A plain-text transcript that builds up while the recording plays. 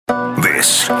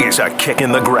This is A Kick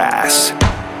in the Grass with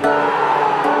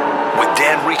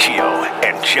Dan Riccio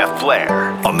and Jeff Blair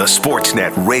on the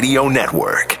Sportsnet Radio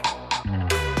Network.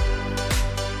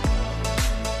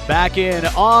 Back in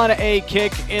on A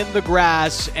Kick in the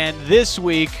Grass, and this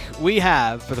week we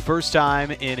have, for the first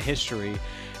time in history,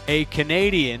 a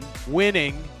Canadian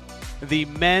winning the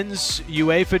Men's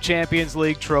UEFA Champions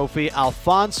League trophy.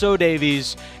 Alphonso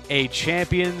Davies, a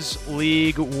Champions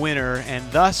League winner,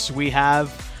 and thus we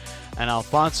have an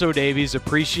Alphonso Davies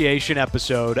appreciation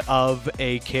episode of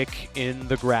A Kick in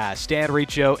the Grass. Dan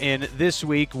Riccio in this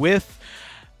week with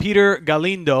Peter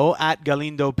Galindo at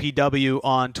GalindoPW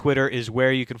on Twitter is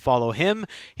where you can follow him.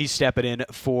 He's stepping in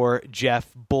for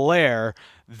Jeff Blair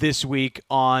this week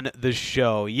on the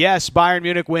show. Yes, Bayern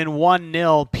Munich win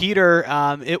 1-0. Peter,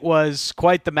 it was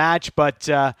quite the match, but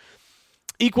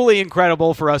equally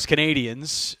incredible for us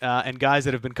Canadians and guys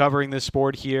that have been covering this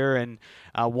sport here and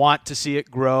want to see it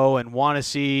grow and want to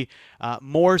see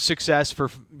more success for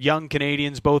young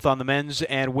Canadians, both on the men's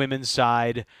and women's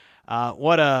side.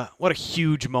 What a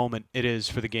huge moment it is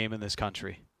for the game in this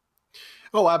country.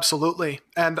 Oh, absolutely.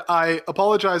 And I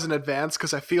apologize in advance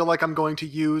because I feel like I'm going to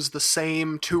use the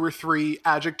same 2 or 3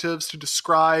 adjectives to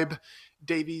describe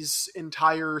Davies'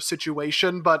 entire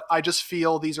situation, but I just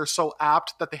feel these are so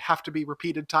apt that they have to be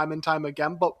repeated time and time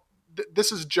again. But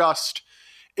this is just,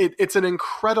 it's an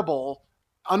incredible,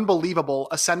 unbelievable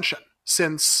ascension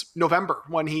since November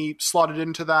when he slotted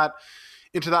into that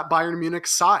Bayern Munich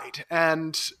side.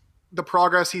 And the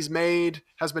progress he's made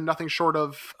has been nothing short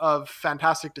of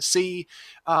fantastic to see.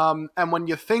 And when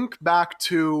you think back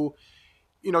to,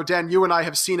 Dan, you and I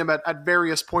have seen him at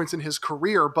various points in his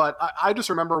career, but I just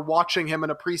remember watching him in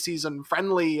a preseason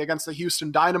friendly against the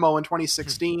Houston Dynamo in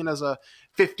 2016 as a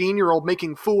 15-year-old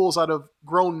making fools out of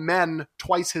grown men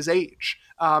twice his age.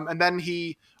 And then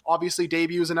he obviously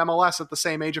debuts in MLS at the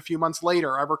same age a few months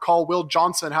later. I recall Will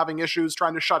Johnson having issues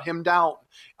trying to shut him down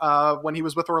when he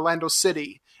was with Orlando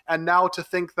City. And now to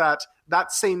think that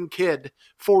same kid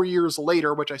 4 years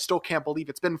later, which I still can't believe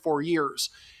it's been 4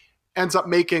 years, ends up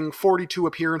making 42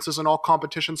 appearances in all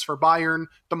competitions for Bayern,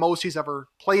 the most he's ever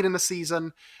played in a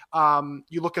season.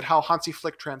 You look at how Hansi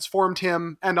Flick transformed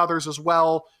him and others as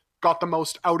well, got the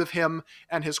most out of him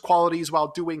and his qualities while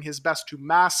doing his best to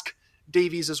mask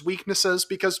Davies' weaknesses,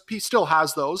 because he still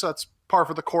has those. That's par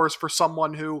for the course for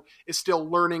someone who is still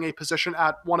learning a position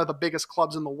at one of the biggest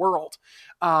clubs in the world.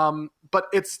 But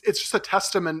it's just a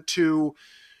testament to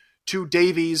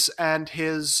Davies and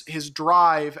his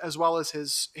drive, as well as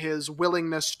his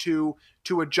willingness to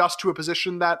adjust to a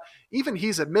position that even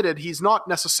he's admitted he's not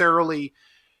necessarily,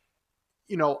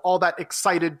 all that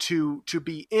excited to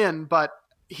be in, but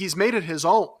he's made it his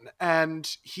own,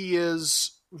 and he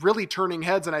is really turning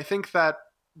heads. And I think that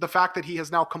the fact that he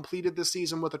has now completed this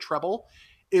season with a treble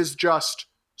is just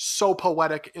so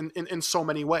poetic in so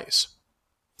many ways.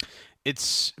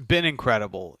 It's been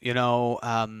incredible.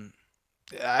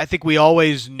 I think we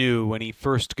always knew when he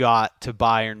first got to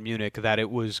Bayern Munich that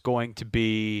it was going to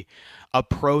be a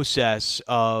process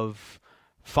of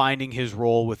finding his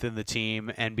role within the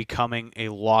team and becoming a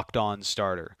locked-on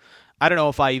starter. I don't know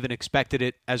if I even expected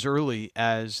it as early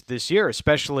as this year,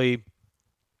 especially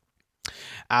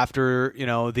after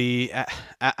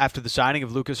after the signing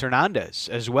of Lucas Hernandez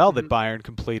as well, that Bayern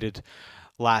completed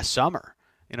last summer.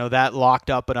 That locked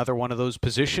up another one of those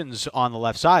positions on the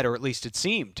left side, or at least it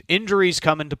seemed. Injuries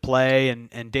come into play,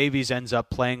 and Davies ends up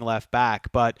playing left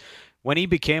back. But when he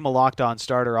became a locked-on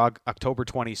starter October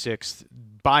 26th,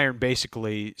 Bayern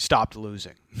basically stopped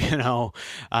losing.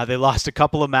 They lost a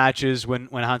couple of matches when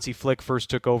Hansi Flick first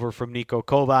took over from Niko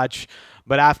Kovac.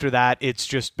 But after that, it's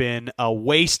just been a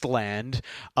wasteland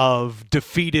of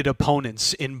defeated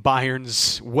opponents in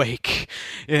Bayern's wake.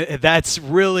 That's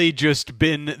really just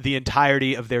been the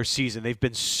entirety of their season. They've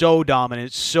been so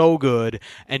dominant, so good,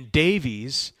 and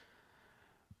Davies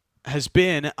has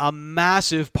been a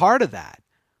massive part of that.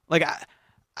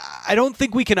 I don't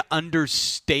think we can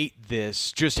understate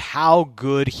this, just how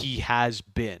good he has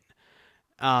been.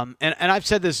 And I've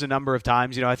said this a number of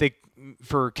times. I think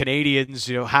for Canadians,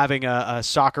 having a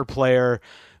soccer player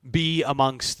be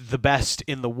amongst the best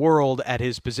in the world at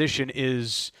his position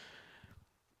is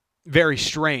very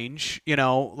strange.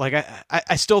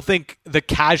 I still think the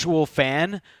casual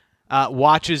fan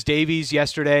watches Davies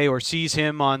yesterday or sees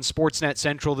him on Sportsnet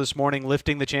Central this morning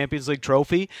lifting the Champions League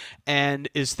trophy and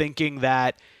is thinking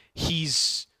that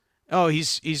he's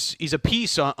a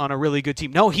piece on a really good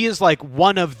team. No, he is like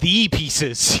one of the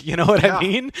pieces. You know what I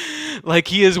mean? Like,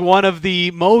 he is one of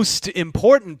the most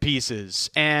important pieces.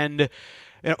 And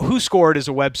Who Scored is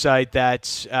a website that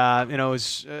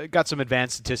is got some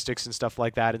advanced statistics and stuff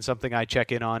like that, and something I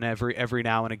check in on every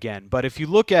now and again. But if you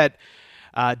look at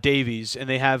Davies, and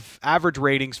they have average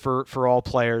ratings for all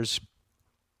players,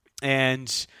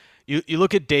 and you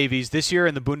look at Davies this year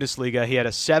in the Bundesliga, he had a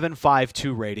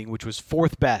 7.52 rating, which was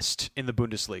fourth best in the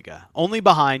Bundesliga, only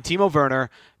behind Timo Werner,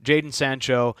 Jadon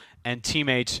Sancho, and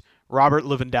teammate Robert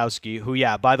Lewandowski, who,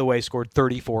 by the way, scored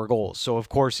 34 goals. So, of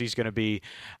course, he's going to be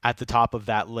at the top of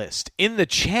that list. In the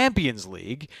Champions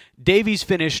League, Davies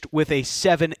finished with a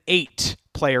 7.8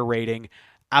 player rating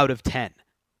out of 10.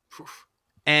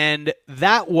 And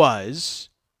that was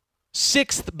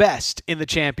sixth best in the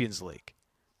Champions League.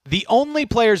 The only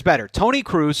players better, Toni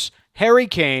Kroos, Harry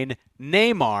Kane,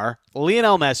 Neymar,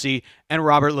 Lionel Messi, and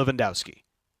Robert Lewandowski.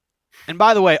 And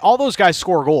by the way, all those guys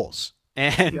score goals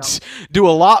and do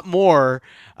a lot more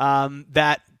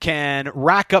that can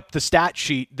rack up the stat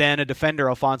sheet than a defender,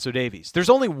 Alphonso Davies. There's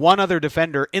only one other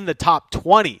defender in the top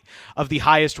 20 of the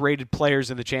highest rated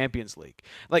players in the Champions League.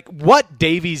 Like, what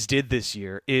Davies did this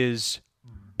year is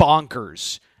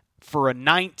bonkers. For a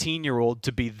 19-year-old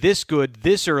to be this good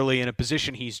this early in a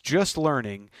position he's just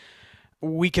learning,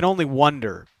 we can only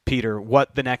wonder, Peter,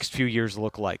 what the next few years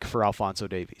look like for Alphonso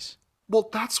Davies. Well,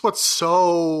 that's what's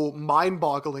so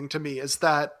mind-boggling to me, is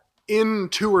that in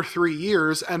 2 or 3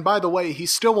 years, and by the way, he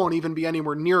still won't even be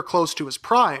anywhere near close to his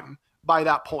prime by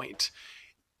that point.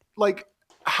 Like,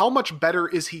 how much better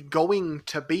is he going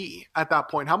to be at that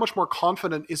point? How much more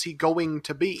confident is he going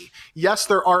to be? Yes,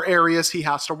 there are areas he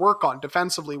has to work on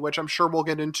defensively, which I'm sure we'll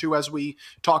get into as we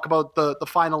talk about the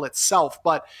final itself.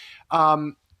 But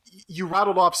you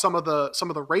rattled off some of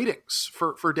the ratings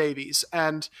for Davies,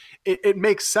 and it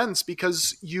makes sense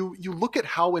because you look at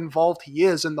how involved he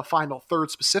is in the final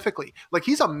third specifically. Like,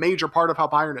 he's a major part of how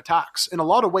Bayern attacks. In a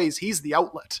lot of ways, he's the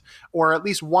outlet, or at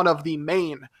least one of the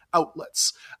main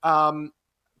outlets.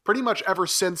 Pretty much ever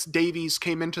since Davies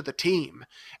came into the team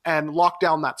and locked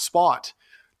down that spot,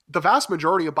 the vast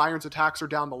majority of Bayern's attacks are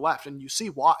down the left, and you see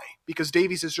why, because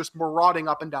Davies is just marauding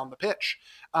up and down the pitch.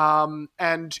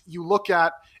 And you look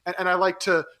at, and I like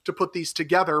to put these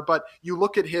together, but you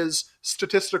look at his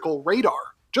statistical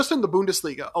radar, just in the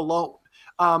Bundesliga alone,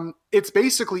 it's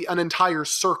basically an entire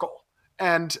circle.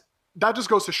 And that just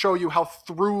goes to show you how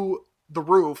through the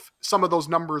roof some of those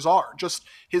numbers are. Just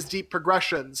his deep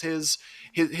progressions, his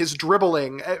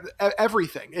dribbling,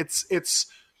 everything.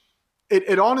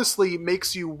 It honestly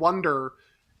makes you wonder,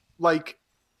 like,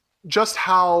 just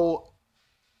how,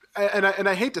 and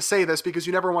I hate to say this because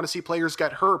you never want to see players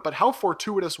get hurt, but how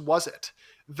fortuitous was it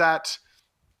that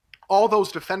all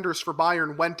those defenders for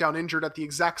Bayern went down injured at the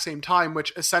exact same time,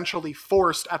 which essentially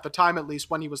forced, at the time at least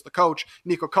when he was the coach,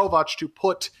 Niko Kovac to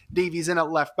put Davies in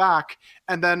at left back.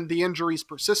 And then the injuries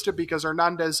persisted because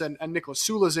Hernandez and Niklas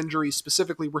Sula's injuries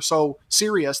specifically were so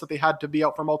serious that they had to be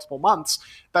out for multiple months,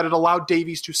 that it allowed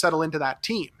Davies to settle into that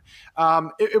team.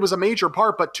 It was a major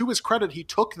part, but to his credit, he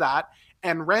took that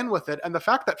and ran with it. And the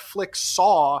fact that Flick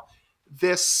saw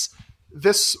this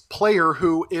player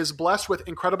who is blessed with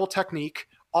incredible technique,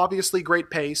 obviously great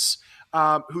pace,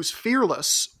 who's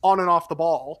fearless on and off the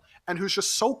ball, and who's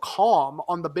just so calm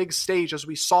on the big stage as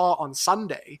we saw on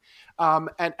Sunday,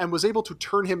 and was able to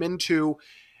turn him into,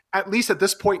 at least at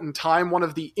this point in time, one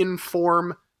of the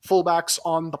in-form fullbacks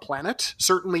on the planet,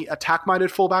 certainly attack-minded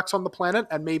fullbacks on the planet,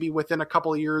 and maybe within a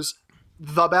couple of years,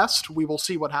 the best. We will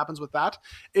see what happens with that.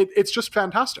 It's just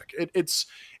fantastic. It's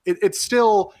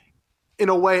still, in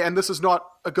a way, and this is not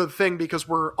a good thing because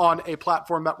we're on a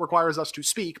platform that requires us to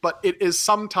speak, but it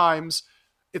sometimes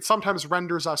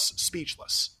renders us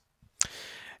speechless.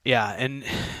 Yeah, and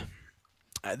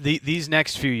these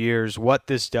next few years, what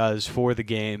this does for the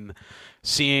game,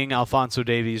 seeing Alphonso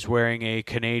Davies wearing a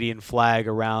Canadian flag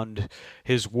around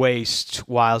his waist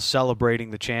while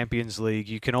celebrating the Champions League,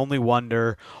 you can only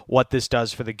wonder what this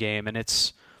does for the game. And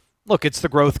it's the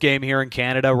growth game here in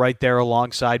Canada, right there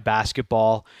alongside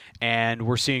basketball. And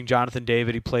we're seeing Jonathan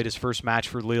David. He played his first match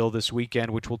for Lille this weekend,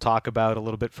 which we'll talk about a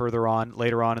little bit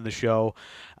later on in the show.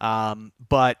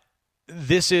 But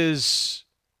this is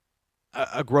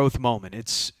a growth moment.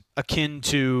 It's akin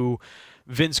to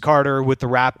Vince Carter with the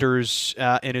Raptors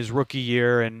in his rookie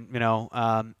year, and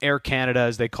Air Canada,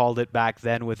 as they called it back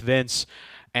then, with Vince.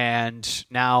 And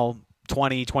now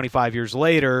 25 years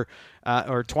later,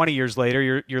 or 20 years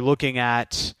later, you're looking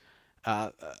at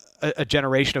a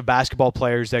generation of basketball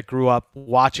players that grew up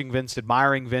watching Vince,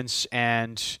 admiring Vince,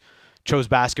 and chose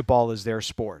basketball as their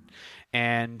sport.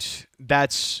 And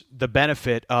that's the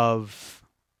benefit of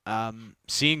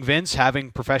seeing Vince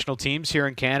having professional teams here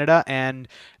in Canada, and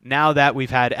now that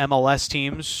we've had MLS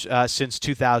teams since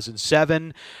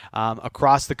 2007,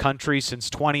 across the country since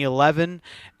 2011,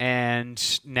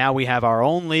 and now we have our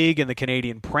own league in the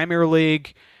Canadian Premier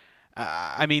League.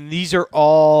 I mean, these are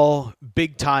all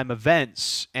big-time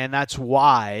events, and that's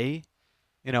why,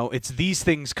 it's these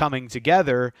things coming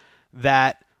together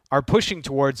that are pushing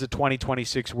towards the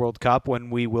 2026 World Cup, when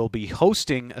we will be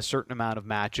hosting a certain amount of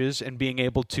matches and being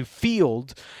able to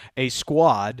field a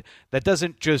squad that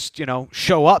doesn't just,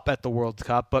 show up at the World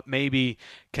Cup, but maybe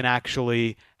can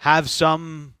actually have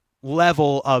some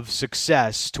level of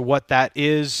success. To what that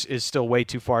is still way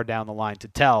too far down the line to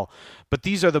tell. But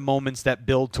these are the moments that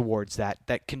build towards that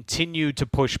continue to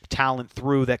push talent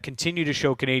through, that continue to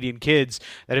show Canadian kids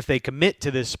that if they commit to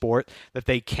this sport, that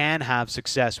they can have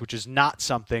success, which is not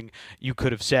something you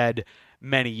could have said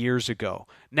many years ago.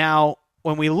 Now,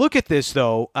 when we look at this,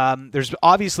 though, there's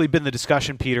obviously been the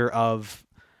discussion, Peter, of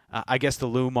I guess the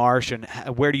Lou Marsh, and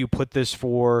where do you put this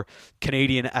for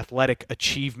Canadian athletic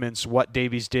achievements, what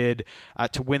Davies did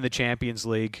to win the Champions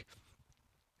League.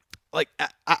 Like,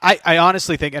 I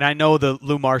honestly think, and I know the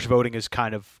Lou Marsh voting is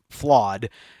kind of flawed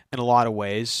in a lot of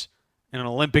ways. In an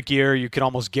Olympic year, you can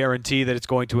almost guarantee that it's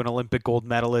going to an Olympic gold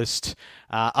medalist.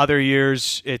 Other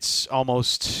years, it's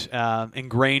almost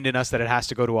ingrained in us that it has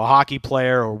to go to a hockey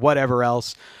player or whatever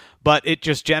else. But it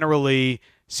just generally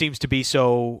seems to be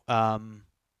so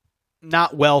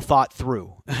not well thought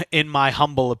through, in my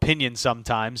humble opinion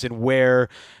sometimes, in where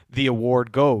the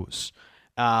award goes.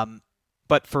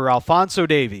 But for Alphonso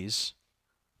Davies,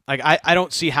 like I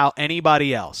don't see how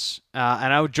anybody else,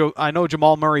 and I know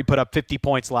Jamal Murray put up 50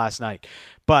 points last night,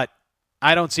 but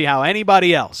I don't see how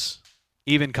anybody else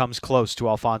even comes close to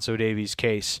Alphonso Davies'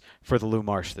 case for the Lou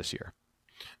Marsh this year.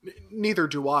 Neither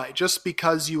do I. Just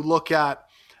because you look at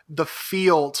the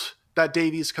field that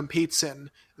Davies competes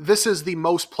in, this is the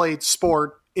most played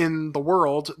sport in the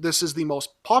world. This is the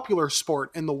most popular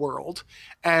sport in the world.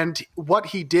 And what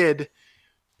he did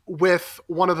with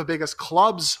one of the biggest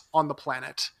clubs on the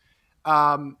planet,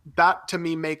 that to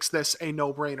me makes this a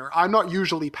no-brainer. I'm not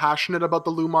usually passionate about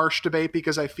the Lou Marsh debate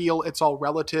because I feel it's all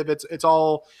relative. It's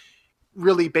all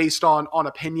really based on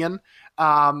opinion,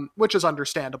 which is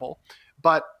understandable.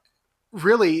 But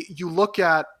really, you look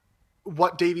at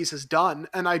what Davies has done,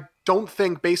 and I don't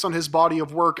think, based on his body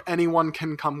of work, anyone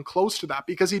can come close to that,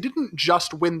 because he didn't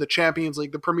just win the Champions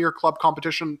League, the premier club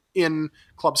competition in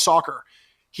club soccer.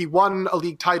 He won a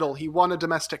league title. He won a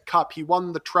domestic cup. He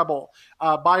won the treble.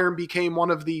 Bayern became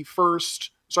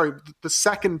the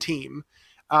second team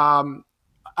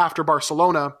after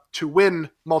Barcelona to win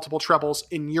multiple trebles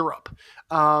in Europe.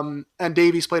 And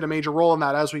Davies played a major role in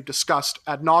that, as we've discussed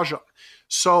ad nauseum.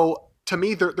 So to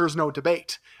me, there's no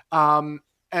debate. And,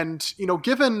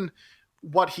 given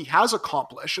what he has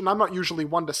accomplished, and I'm not usually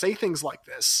one to say things like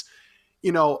this,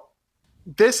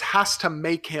 this has to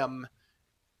make him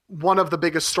one of the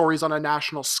biggest stories on a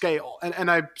national scale. And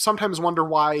I sometimes wonder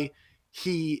why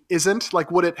he isn't.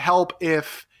 Like, would it help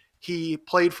if he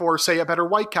played for, say, a better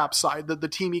Whitecaps side? The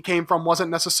team he came from wasn't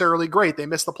necessarily great. They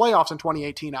missed the playoffs in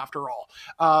 2018 after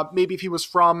all. Maybe if he was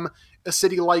from a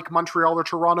city like Montreal or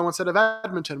Toronto instead of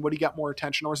Edmonton, would he get more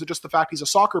attention? Or is it just the fact he's a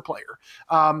soccer player?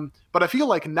 But I feel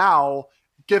like now,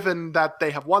 given that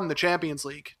they have won the Champions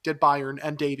League, did Bayern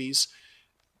and Davies,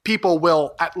 people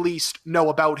will at least know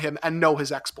about him and know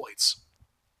his exploits.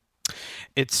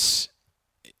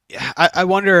 I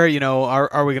wonder,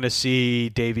 are we going to see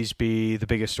Davies be the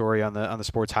biggest story on the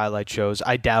sports highlight shows?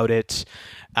 I doubt it.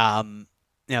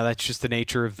 That's just the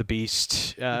nature of the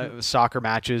beast. Soccer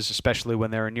matches, especially when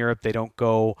they're in Europe, they don't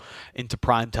go into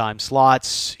primetime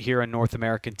slots here on North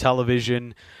American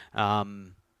television.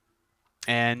 And,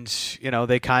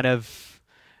 they kind of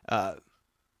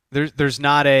there's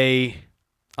not a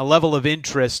level of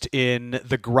interest in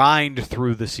the grind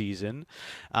through the season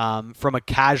from a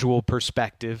casual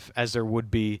perspective as there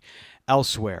would be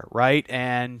elsewhere, right?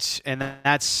 And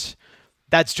that's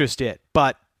just it.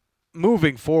 But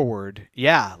moving forward,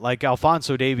 like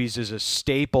Alphonso Davies is a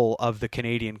staple of the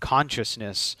Canadian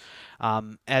consciousness,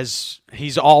 as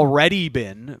he's already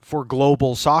been for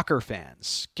global soccer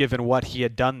fans, given what he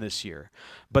had done this year.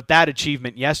 But that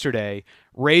achievement yesterday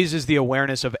raises the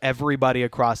awareness of everybody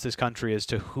across this country as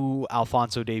to who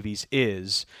Alphonso Davies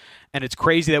is. And it's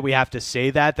crazy that we have to say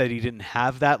that he didn't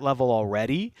have that level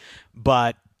already.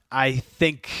 But I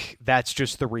think that's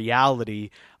just the reality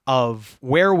of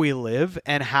where we live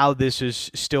and how this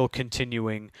is still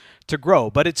continuing to grow.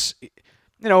 But it's, it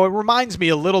reminds me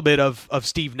a little bit of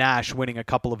Steve Nash winning a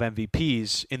couple of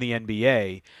MVPs in the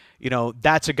NBA.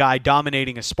 That's a guy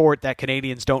dominating a sport that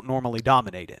Canadians don't normally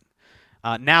dominate in.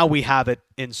 Now we have it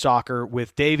in soccer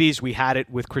with Davies. We had it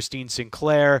with Christine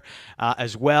Sinclair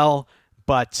as well.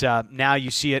 But now you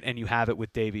see it and you have it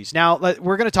with Davies. Now,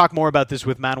 we're going to talk more about this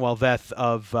with Manuel Veth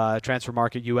of Transfer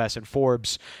Market US and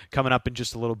Forbes coming up in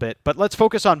just a little bit. But let's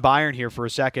focus on Bayern here for a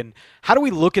second. How do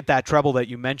we look at that treble that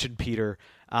you mentioned, Peter?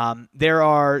 There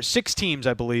are 6 teams,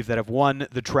 I believe, that have won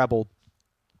the treble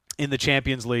in the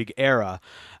Champions League era.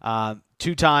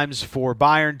 2 times for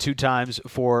Bayern, 2 times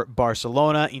for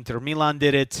Barcelona. Inter Milan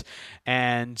did it,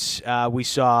 and we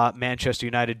saw Manchester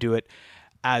United do it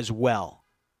as well.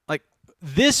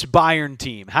 This Bayern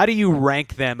team, how do you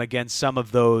rank them against some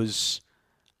of those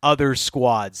other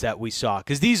squads that we saw?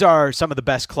 Because these are some of the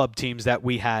best club teams that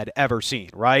we had ever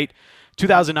seen, right?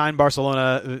 2009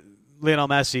 Barcelona, Lionel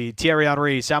Messi, Thierry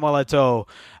Henry, Samuel Eto'o,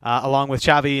 along with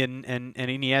Xavi and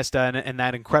Iniesta and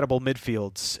that incredible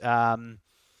midfield.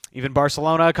 Even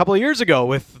Barcelona a couple of years ago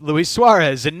with Luis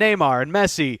Suarez and Neymar and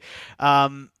Messi.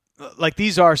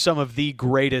 These are some of the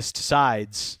greatest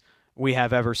sides we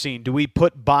have ever seen. Do we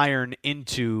put Bayern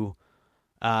into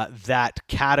that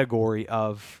category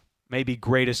of maybe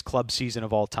greatest club season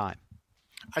of all time?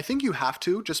 I think you have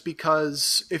to, just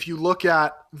because if you look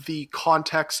at the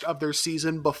context of their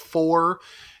season before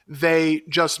they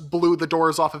just blew the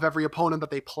doors off of every opponent that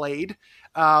they played,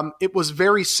 it was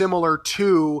very similar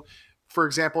to, for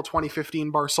example,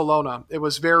 2015 Barcelona. It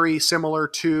was very similar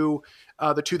to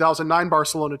the 2009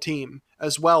 Barcelona team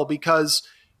as well, because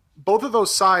both of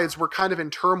those sides were kind of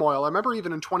in turmoil. I remember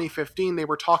even in 2015, they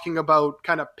were talking about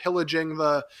kind of pillaging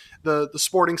the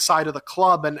sporting side of the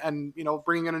club and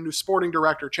bringing in a new sporting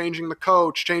director, changing the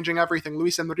coach, changing everything.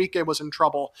 Luis Enrique was in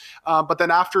trouble. But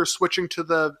then after switching to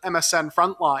the MSN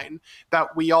front line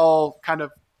that we all kind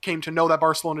of came to know that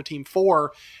Barcelona team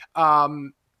for,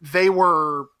 they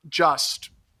were just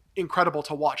incredible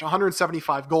to watch.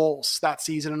 175 goals that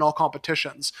season in all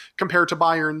competitions compared to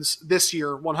Bayern's this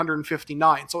year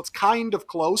 159. So it's kind of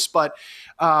close, but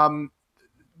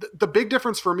the big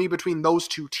difference for me between those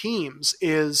two teams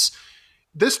is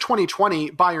this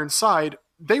 2020 Bayern side,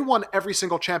 they won every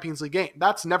single Champions League game.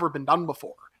 That's never been done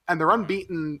before, and they're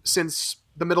unbeaten since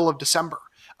the middle of December.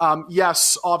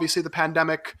 Yes, obviously the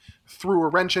pandemic threw a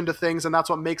wrench into things, and that's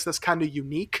what makes this kind of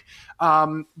unique.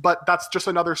 But that's just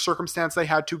another circumstance they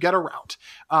had to get around.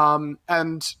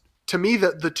 And to me,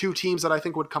 the 2 teams that I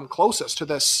think would come closest to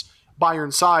this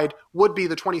Bayern side would be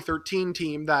the 2013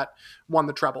 team that won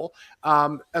the treble,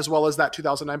 as well as that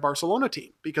 2009 Barcelona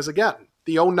team. Because again,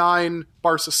 the 2009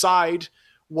 Barca side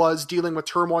was dealing with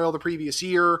turmoil the previous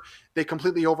year. They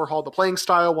completely overhauled the playing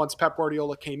style once Pep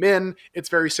Guardiola came in. It's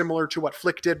very similar to what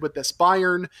Flick did with this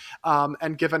Bayern.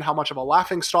 And given how much of a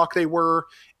laughingstock they were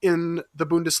in the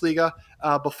Bundesliga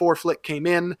before Flick came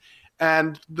in,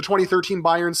 and the 2013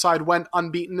 Bayern side went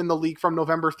unbeaten in the league from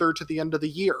November 3rd to the end of the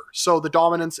year. So the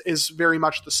dominance is very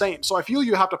much the same. So I feel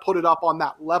you have to put it up on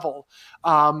that level.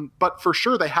 But for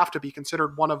sure, they have to be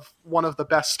considered one of the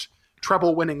best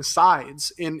treble winning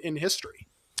sides in history.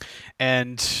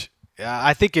 And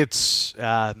I think it's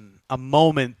a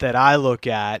moment that I look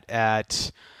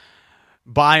at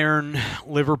Bayern,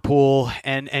 Liverpool,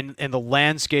 and the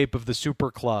landscape of the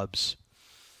superclubs.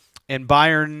 And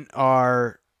Bayern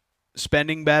are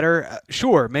spending better.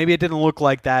 Sure, maybe it didn't look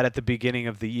like that at the beginning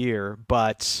of the year,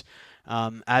 but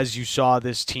as you saw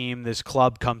this team, this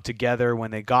club come together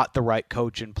when they got the right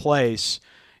coach in place,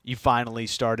 you finally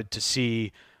started to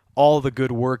see all the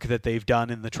good work that they've done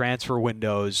in the transfer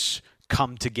windows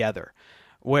come together.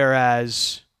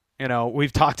 Whereas,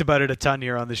 we've talked about it a ton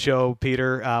here on the show,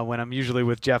 Peter, when I'm usually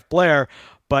with Jeff Blair.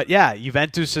 But yeah,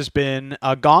 Juventus has been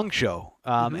a gong show.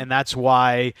 And that's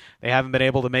why they haven't been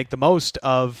able to make the most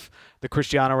of the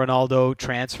Cristiano Ronaldo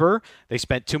transfer. They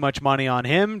spent too much money on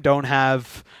him, don't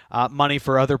have money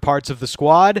for other parts of the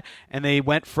squad, and they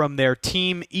went from their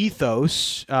team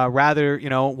ethos,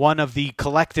 one of the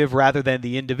collective rather than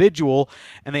the individual,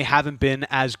 and they haven't been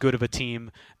as good of a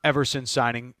team ever since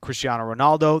signing Cristiano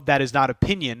Ronaldo. That is not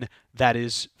opinion, that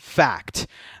is fact.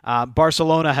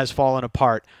 Barcelona has fallen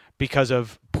apart because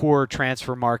of poor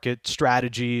transfer market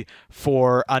strategy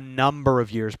for a number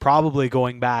of years, probably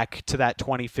going back to that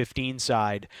 2015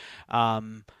 side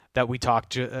that we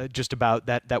talked just about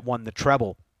that won the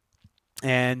treble.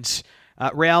 And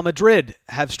Real Madrid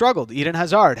have struggled. Eden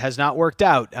Hazard has not worked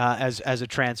out as a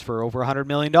transfer, over $100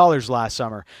 million last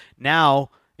summer. Now,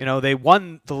 they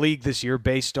won the league this year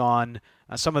based on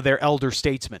some of their elder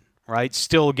statesmen, right?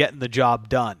 Still getting the job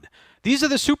done. These are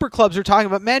the super clubs we're talking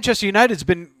about. Manchester United's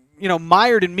been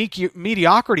mired in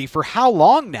mediocrity for how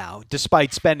long now,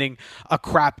 despite spending a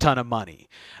crap ton of money.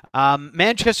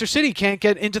 Manchester City can't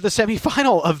get into the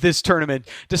semifinal of this tournament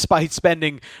despite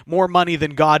spending more money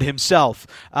than God himself.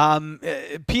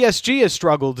 PSG has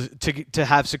struggled to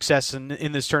have success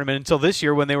in this tournament until this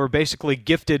year when they were basically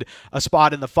gifted a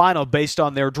spot in the final based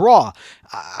on their draw.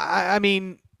 I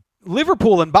mean,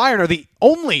 Liverpool and Bayern are the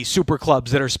only super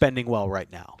clubs that are spending well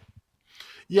right now.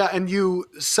 Yeah, and you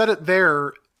said it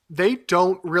there. They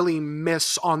don't really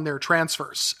miss on their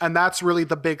transfers. And that's really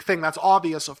the big thing. That's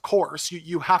obvious, of course.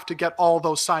 You have to get all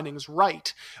those signings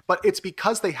right. But it's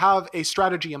because they have a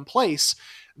strategy in place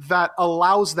that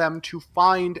allows them to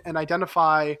find and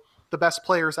identify the best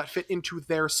players that fit into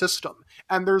their system.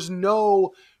 And there's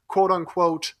no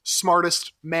quote-unquote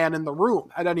smartest man in the room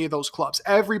at any of those clubs.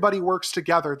 Everybody works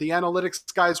together. The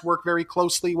analytics guys work very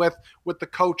closely with the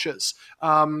coaches.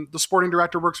 The sporting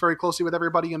director works very closely with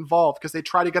everybody involved because they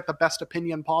try to get the best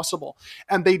opinion possible.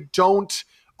 And they don't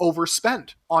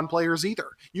overspend on players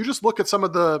either. You just look at some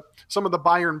of the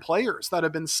Bayern players that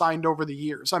have been signed over the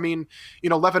years. I mean,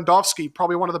 Lewandowski,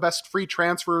 probably one of the best free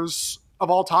transfers of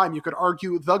all time. You could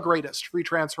argue the greatest free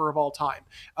transfer of all time.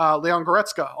 Leon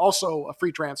Goretzka, also a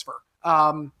free transfer,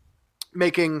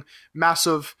 making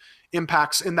massive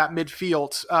impacts in that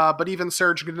midfield. But even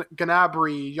Serge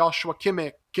Gnabry, Joshua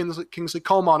Kimmich, Kingsley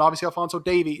Coman, obviously Alphonso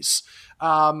Davies.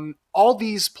 All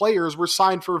these players were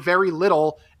signed for very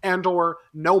little and or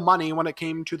no money when it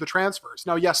came to the transfers.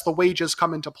 Now, yes, the wages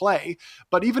come into play,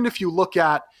 but even if you look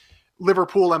at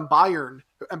Liverpool and Bayern,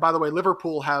 and by the way,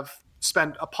 Liverpool have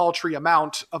spent a paltry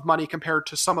amount of money compared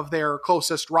to some of their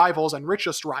closest rivals and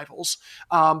richest rivals.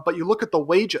 But you look at the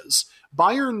wages,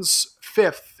 Bayern's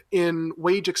 5th in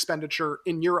wage expenditure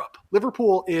in Europe.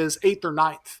 Liverpool is 8th or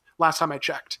 9th, last time I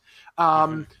checked.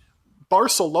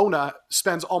 Barcelona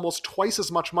spends almost twice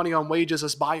as much money on wages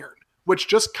as Bayern, which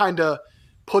just kind of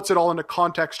puts it all into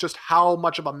context just how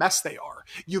much of a mess they are.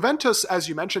 Juventus, as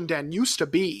you mentioned, Dan, used to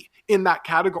be in that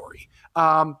category.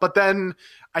 But then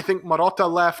I think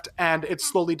Marotta left and it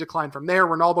slowly declined from there.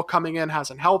 Ronaldo coming in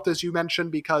hasn't helped, as you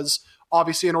mentioned, because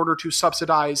obviously in order to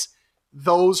subsidize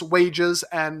those wages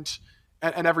and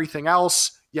everything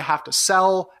else, you have to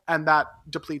sell, and that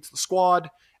depletes the squad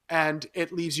and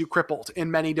it leaves you crippled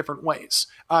in many different ways.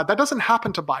 That doesn't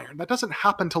happen to Bayern. That doesn't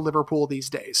happen to Liverpool these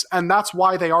days. And that's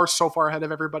why they are so far ahead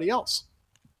of everybody else.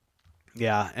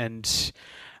 Yeah, and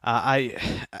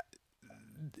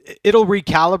it'll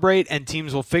recalibrate and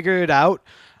teams will figure it out.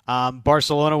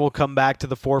 Barcelona will come back to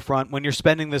the forefront. When you're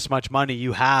spending this much money,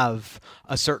 you have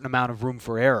a certain amount of room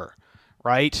for error,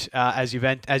 right? As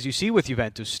you see with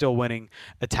Juventus still winning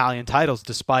Italian titles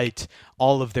despite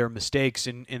all of their mistakes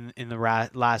in the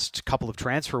last couple of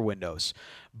transfer windows.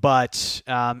 But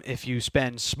if you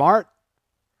spend smart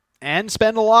and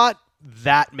spend a lot,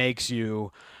 that makes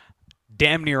you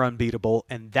damn near unbeatable,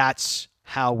 and that's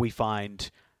how we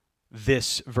find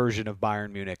this version of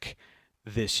Bayern Munich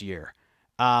this year.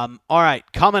 All right,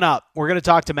 coming up, we're going to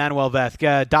talk to Manuel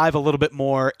Veth, dive a little bit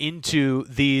more into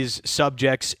these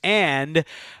subjects, and at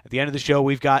the end of the show,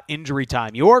 we've got injury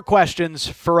time. Your questions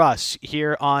for us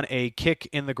here on A Kick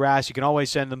in the Grass, you can always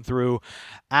send them through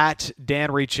at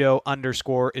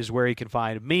 @DanRiccio_ is where you can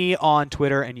find me on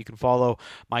Twitter, and you can follow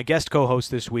my guest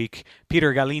co-host this week,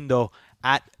 Peter Galindo,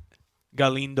 at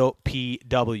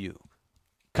GalindoPW.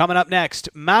 Coming up next,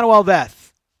 Manuel Veth.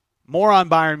 More on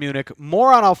Bayern Munich,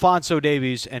 more on Alphonso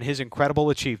Davies and his incredible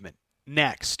achievement.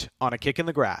 Next on A Kick in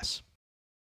the Grass.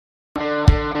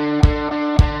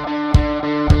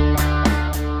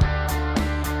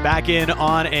 Back in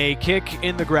on A Kick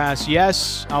in the Grass.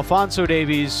 Yes, Alphonso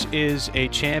Davies is a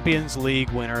Champions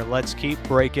League winner. Let's keep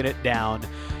breaking it down.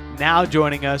 Now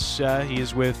joining us, he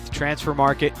is with Transfer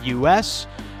Market US.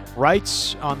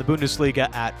 Writes on the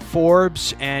Bundesliga at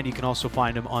Forbes, and you can also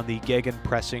find him on the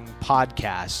Gegenpressing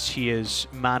podcast. He is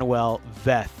Manuel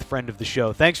Veth, friend of the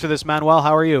show. Thanks for this, Manuel.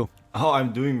 How are you? Oh,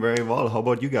 I'm doing very well. How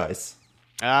about you guys?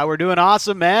 We're doing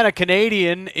awesome, man. A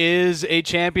Canadian is a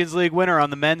Champions League winner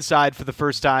on the men's side for the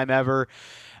first time ever.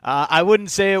 I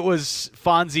wouldn't say it was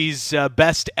Fonzie's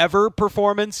best ever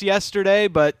performance yesterday,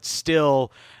 but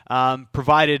still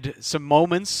provided some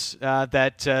moments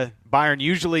that Bayern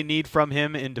usually need from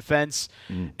him in defense,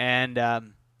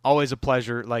 and always a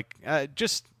pleasure.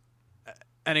 Just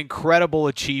an incredible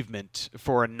achievement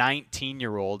for a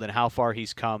 19-year-old and how far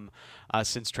he's come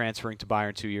since transferring to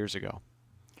Bayern 2 years ago.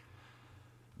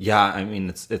 Yeah, I mean,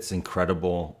 it's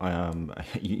incredible.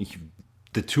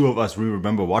 The two of us, we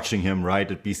remember watching him,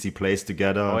 right, at BC Place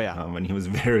together when he was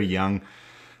very young.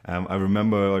 I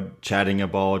remember chatting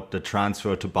about the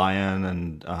transfer to Bayern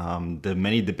and the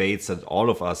many debates that all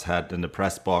of us had in the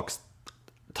press box,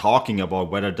 talking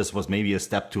about whether this was maybe a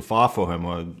step too far for him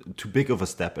or too big of a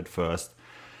step at first.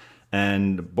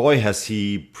 And boy, has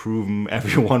he proven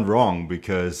everyone wrong,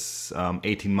 because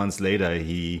 18 months later,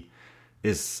 he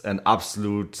is an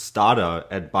absolute starter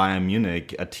at Bayern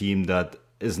Munich, a team that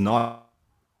is not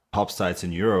top sides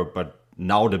in Europe, but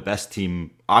now the best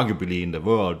team arguably in the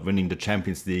world, winning the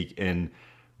Champions League in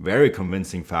very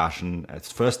convincing fashion.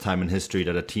 It's first time in history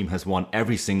that a team has won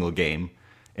every single game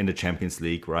in the Champions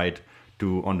League, right,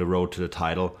 on the road to the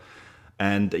title.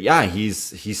 And yeah, he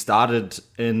started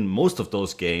in most of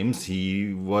those games.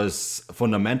 He was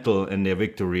fundamental in their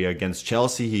victory against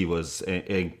Chelsea. He was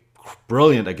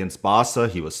brilliant against Barca.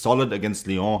 He was solid against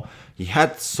Lyon. He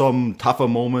had some tougher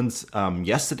moments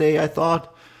yesterday, I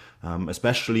thought.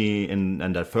 Especially in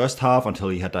that first half until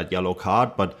he had that yellow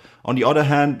card. But on the other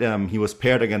hand, he was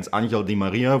paired against Angel Di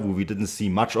Maria, who we didn't see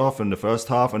much of in the first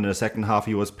half. And in the second half,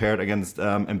 he was paired against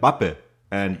Mbappe,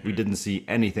 and we didn't see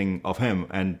anything of him.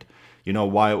 And, you know,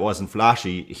 while it wasn't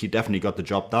flashy, he definitely got the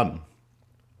job done.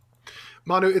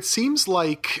 Manu, it seems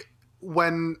like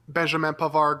when Benjamin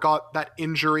Pavard got that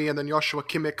injury and then Joshua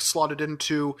Kimmich slotted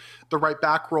into the right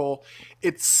back role,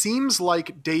 it seems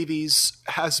like Davies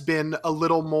has been a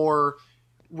little more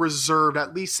reserved,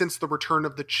 at least since the return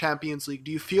of the Champions League.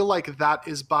 Do you feel like that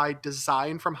is by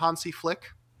design from Hansi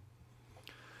Flick?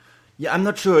 Yeah, I'm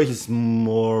not sure he's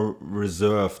more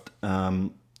reserved. I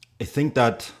think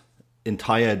that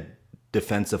entire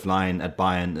defensive line at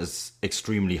Bayern is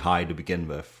extremely high to begin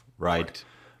with, right?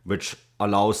 Which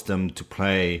allows them to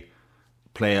play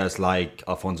players like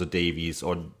Alphonso Davies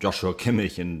or Joshua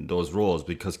Kimmich in those roles,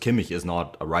 because Kimmich is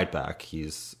not a right back.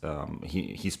 He's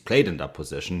played in that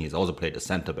position. He's also played a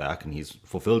center back, and he's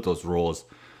fulfilled those roles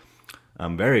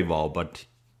very well. But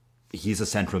he's a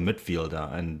central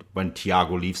midfielder, and when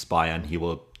Thiago leaves Bayern, he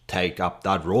will take up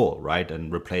that role, right,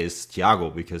 and replace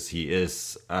Thiago, because he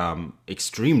is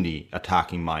extremely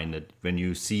attacking minded. When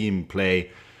you see him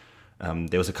play,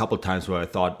 there was a couple of times where I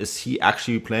thought, is he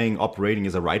actually operating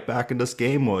as a right back in this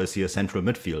game, or is he a central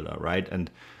midfielder, right?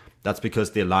 And that's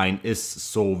because their line is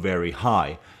so very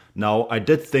high. Now, I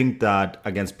did think that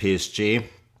against PSG,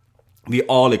 we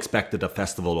all expected a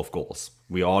festival of goals.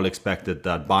 We all expected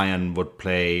that Bayern would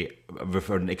play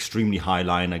with an extremely high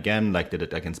line again, like they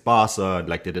did against Barca,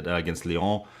 like they did against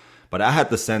Lyon. But I had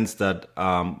the sense that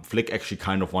Flick actually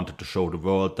kind of wanted to show the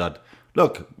world that,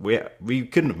 look, we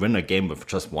can win a game with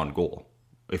just one goal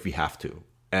if we have to.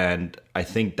 And I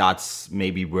think that's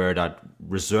maybe where that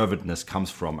reservedness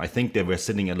comes from. I think they were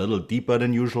sitting a little deeper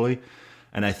than usually.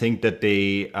 And I think that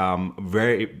they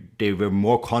were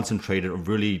more concentrated on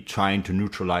really trying to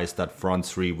neutralize that front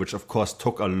three, which of course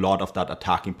took a lot of that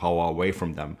attacking power away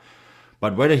from them.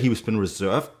 But whether he has been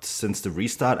reserved since the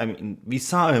restart, I mean, we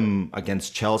saw him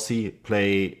against Chelsea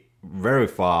play very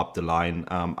far up the line.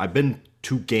 I've been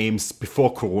 2 games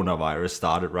before coronavirus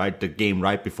started, right? The game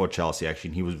right before Chelsea, actually,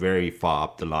 and he was very far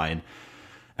up the line.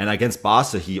 And against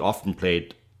Barca, he often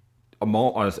played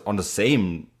more on the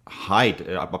same height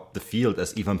up the field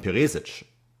as Ivan Perisic.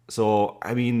 So,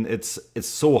 I mean, it's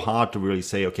so hard to really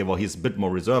say, okay, well, he's a bit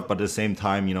more reserved, but at the same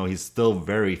time, you know, he's still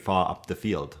very far up the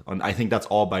field. And I think that's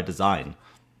all by design.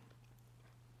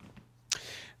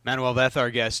 Manuel Beth,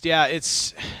 our guest. Yeah,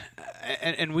 it's...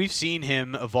 And we've seen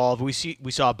him evolve. We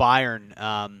saw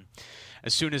Bayern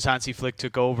as soon as Hansi Flick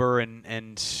took over,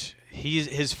 and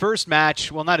his first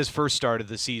match, well, not his first start of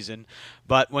the season,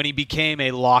 but when he became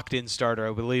a locked-in starter,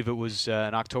 I believe it was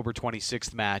an October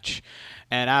 26th match.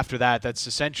 And after that, that's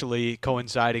essentially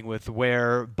coinciding with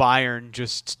where Bayern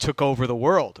just took over the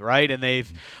world, right? And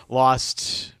they've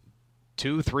lost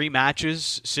 2-3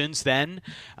 matches since then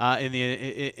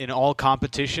in all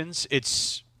competitions.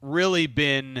 It's really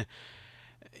been...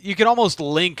 You can almost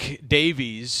link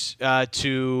Davies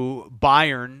to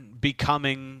Bayern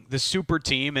becoming the super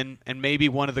team and maybe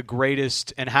one of the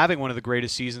greatest, and having one of the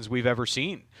greatest seasons we've ever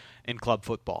seen in club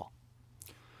football.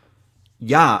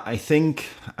 Yeah, I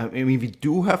mean, we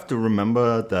do have to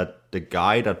remember that the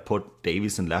guy that put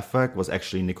Davies in left back was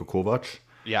actually Niko Kovac.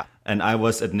 Yeah. And I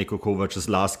was at Niko Kovac's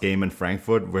last game in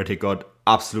Frankfurt, where they got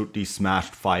absolutely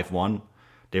smashed 5-1.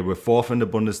 They were 4th in the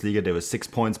Bundesliga. They were 6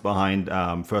 points behind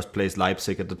first place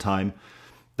Leipzig at the time.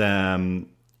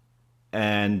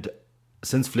 And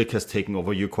since Flick has taken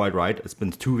over, you're quite right. It's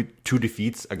been two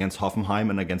defeats against Hoffenheim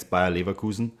and against Bayer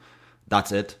Leverkusen.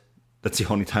 That's it. That's the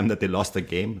only time that they lost a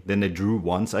game. Then they drew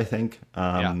once, I think.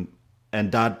 And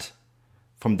that,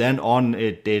 from then on,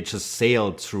 they just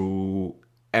sailed through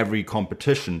every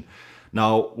competition.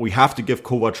 Now, we have to give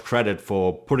Kovac credit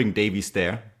for putting Davies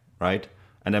there, right?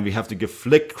 And then we have to give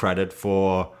Flick credit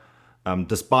for,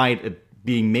 despite it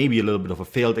being maybe a little bit of a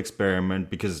failed experiment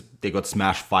because they got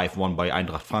smashed 5-1 by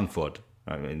Eintracht Frankfurt.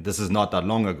 I mean, this is not that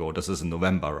long ago. This is in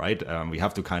November, right? We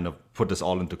have to kind of put this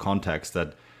all into context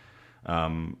that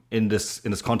in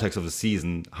this context of the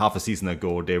season, half a season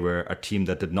ago, they were a team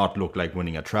that did not look like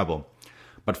winning a treble.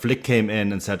 But Flick came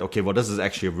in and said, okay, well, this is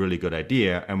actually a really good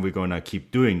idea, and we're going to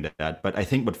keep doing that. But I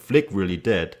think what Flick really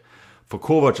did, for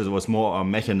Kovac, it was more a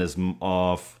mechanism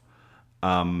of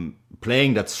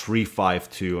playing that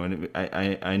 3-5-2. And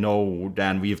I know,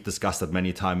 Dan, we've discussed that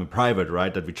many times in private,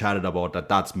 right? That we chatted about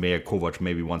that's where Kovac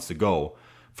maybe wants to go.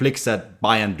 Flick said,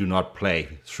 Bayern do not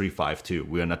play 3-5-2.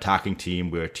 We're an attacking team.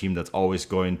 We're a team that's always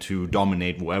going to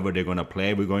dominate whoever they're going to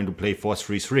play. We're going to play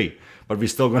 4-3-3. But we're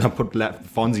still going to put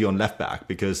Fonzie on left back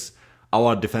because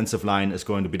our defensive line is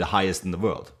going to be the highest in the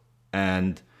world.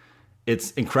 And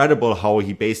it's incredible how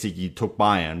he basically took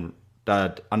Bayern,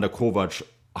 that under Kovac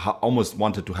almost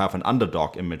wanted to have an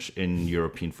underdog image in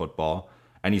European football.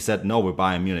 And he said, no, we're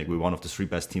Bayern Munich. We're one of the 3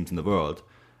 best teams in the world.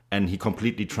 And he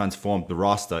completely transformed the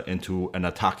roster into an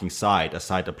attacking side, a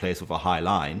side that plays with a high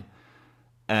line.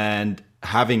 And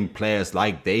having players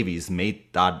like Davies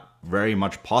made that very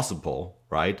much possible,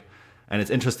 right? And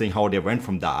it's interesting how they went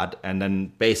from that, and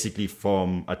then basically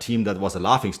from a team that was a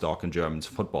laughingstock in German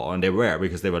football, and they were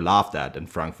because they were laughed at in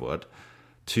Frankfurt,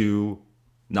 to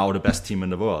now the best team in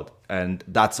the world. And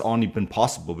that's only been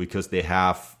possible because they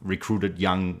have recruited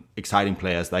young, exciting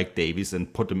players like Davies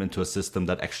and put them into a system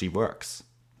that actually works.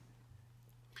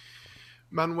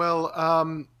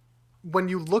 Manuel, when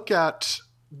you look at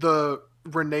the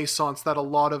renaissance that a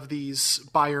lot of these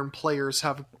Bayern players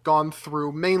have gone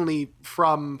through, mainly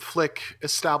from Flick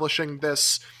establishing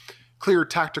this clear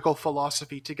tactical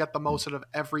philosophy to get the most out of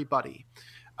everybody,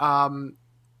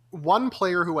 one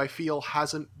player who I feel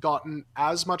hasn't gotten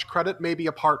as much credit, maybe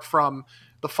apart from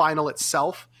the final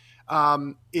itself,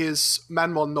 is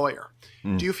Manuel Neuer.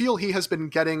 Do you feel he has been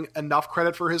getting enough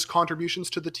credit for his contributions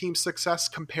to the team's success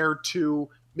compared to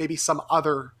maybe some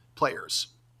other players?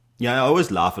 Yeah, I always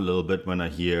laugh a little bit when I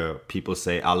hear people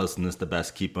say Alisson is the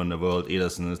best keeper in the world,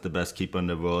 Ederson is the best keeper in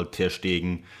the world, Ter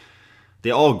Stegen.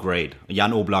 They're all great.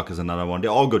 Jan Oblak is another one.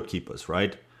 They're all good keepers,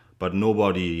 right? But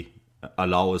nobody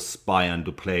allows Bayern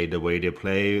to play the way they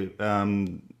play.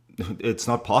 It's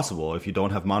not possible if you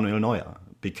don't have Manuel Neuer,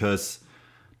 because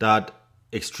that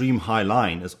extreme high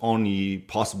line is only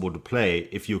possible to play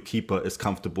if your keeper is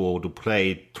comfortable to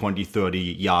play 20, 30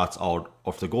 yards out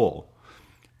of the goal.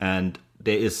 And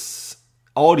there is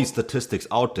all these statistics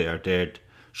out there that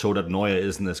show that Neuer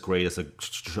isn't as great as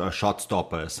a shot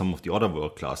stopper as some of the other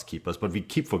world-class keepers. But we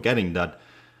keep forgetting that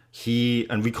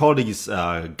and we call these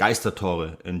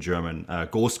Geistertore in German,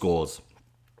 ghost goals.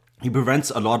 He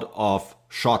prevents a lot of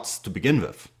shots to begin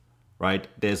with. Right?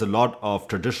 There's a lot of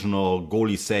traditional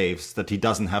goalie saves that he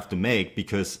doesn't have to make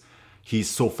because he's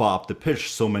so far up the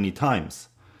pitch so many times.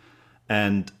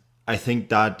 And I think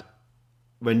that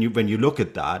when you look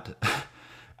at that,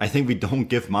 I think we don't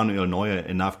give Manuel Neuer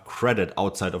enough credit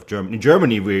outside of Germany. In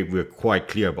Germany, we're quite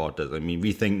clear about this. I mean,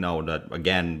 we think now that,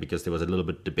 again, because there was a little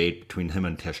bit of debate between him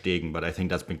and Ter Stegen, but I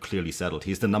think that's been clearly settled.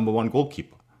 He's the number 1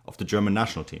 goalkeeper of the German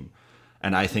national team.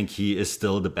 And I think he is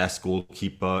still the best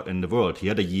goalkeeper in the world. He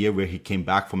had a year where he came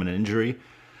back from an injury.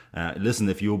 Listen,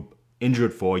 if you're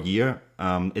injured for a year,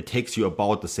 it takes you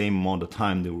about the same amount of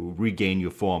time to regain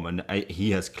your form. And he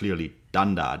has clearly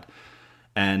done that.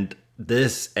 And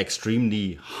this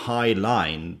extremely high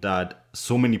line that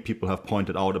so many people have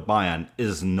pointed out at Bayern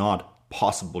is not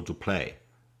possible to play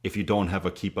if you don't have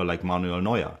a keeper like Manuel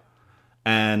Neuer.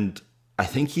 And I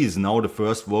think he is now the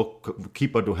first world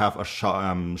keeper to have a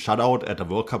shutout at a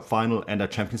World Cup final and a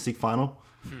Champions League final.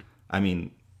 I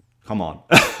mean, come on.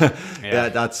 Yeah,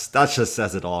 that just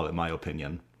says it all, in my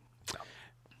opinion.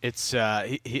 It's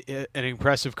an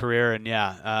impressive career,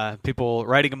 and people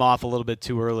writing him off a little bit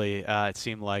too early, it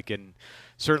seemed like. And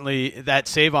certainly that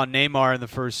save on Neymar in the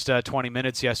first 20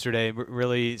 minutes yesterday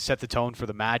really set the tone for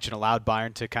the match and allowed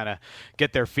Bayern to kind of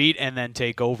get their feet and then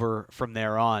take over from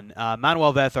there on.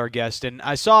 Manuel Veth, our guest, and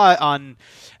I saw on,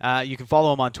 you can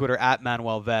follow him on Twitter at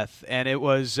Manuel Veth, and it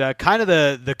was kind of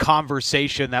the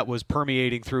conversation that was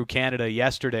permeating through Canada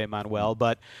yesterday, Manuel,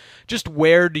 but just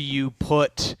where do you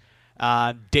put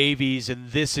Davies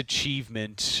and this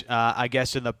achievement, I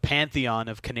guess, in the pantheon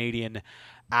of Canadian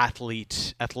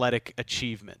athletic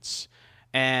achievements?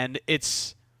 And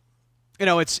it's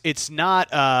not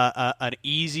an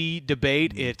easy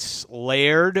debate. It's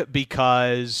layered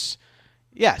because,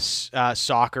 yes,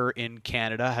 soccer in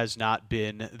Canada has not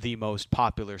been the most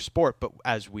popular sport, but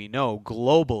as we know,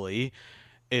 globally,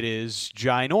 it is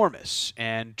ginormous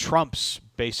and trumps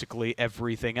basically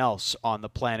everything else on the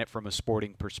planet from a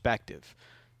sporting perspective.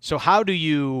 So how do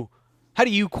you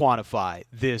quantify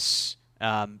this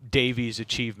Davies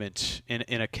achievement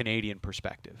in a Canadian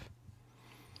perspective?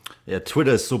 Yeah,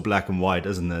 Twitter is so black and white,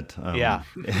 isn't it? Yeah.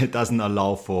 It doesn't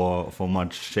allow for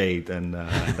much shade, and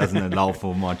it doesn't allow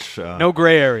for much... no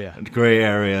gray area. Gray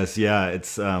areas, yeah.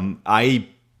 It's I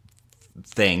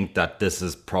think that this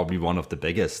is probably one of the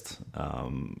biggest.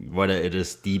 Whether it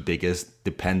is the biggest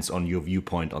depends on your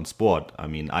viewpoint on sport. I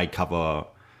mean, I cover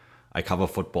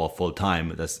football full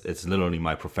time. It's literally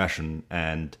my profession,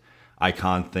 and I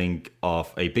can't think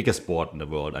of a bigger sport in the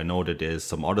world. I know that there's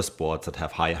some other sports that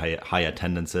have high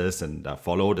attendances and are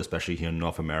followed, especially here in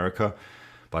North America.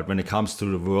 But when it comes to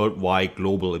the worldwide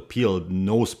global appeal,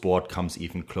 no sport comes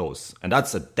even close. And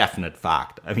that's a definite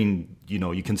fact. I mean,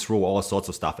 you can throw all sorts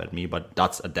of stuff at me, but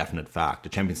that's a definite fact. The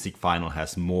Champions League final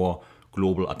has more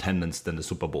global attendance than the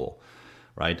Super Bowl,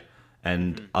 right?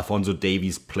 And Alphonso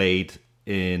Davies played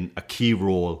in a key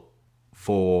role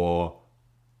for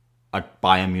a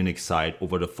Bayern Munich side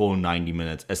over the full 90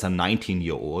 minutes as a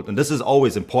 19-year-old. And this is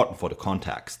always important for the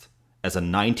context. As a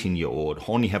 19-year-old,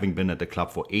 only having been at the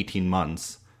club for 18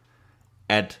 months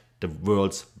at the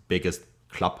world's biggest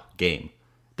club game.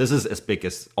 This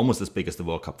is almost as big as the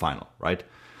World Cup final, right?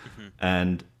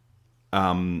 And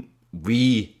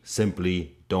we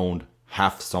simply don't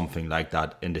have something like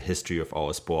that in the history of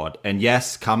our sport. And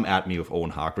yes, come at me with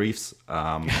Owen Hargreaves.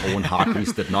 Owen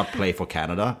Hargreaves did not play for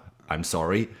Canada. I'm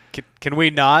sorry. Can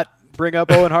we not bring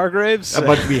up Owen Hargreaves?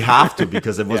 But we have to,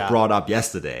 because it was brought up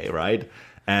yesterday, right?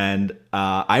 And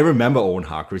I remember Owen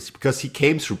Hargreaves because he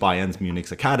came through Bayern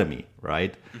Munich's academy,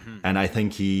 right? And I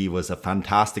think he was a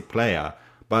fantastic player.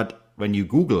 But when you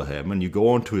Google him and you go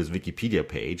onto his Wikipedia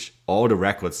page, all the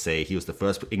records say he was the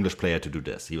first English player to do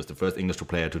this. He was the first English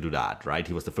player to do that, right?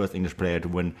 He was the first English player to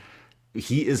win.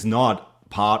 He is not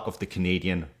part of the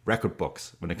Canadian record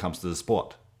books when it comes to the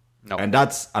sport. No. And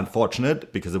that's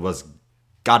unfortunate, because it was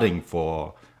gutting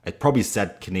it probably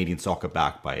set Canadian soccer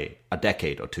back by a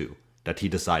decade or two that he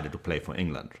decided to play for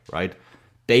England, right?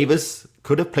 Davis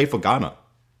could have played for Ghana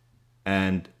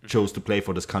and chose to play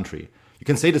for this country. You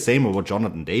can say the same about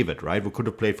Jonathan David, right? Who could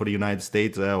have played for the United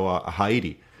States or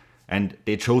Haiti, and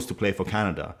they chose to play for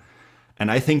Canada.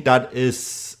 And I think that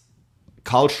is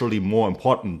culturally more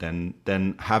important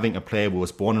than having a player who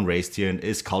was born and raised here and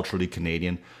is culturally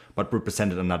Canadian, but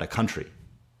represented another country.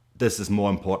 This is more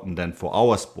important than for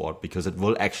our sport, because it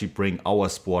will actually bring our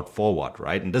sport forward,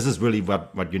 right? And this is really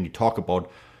what when you talk about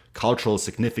cultural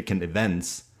significant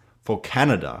events for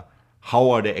Canada, how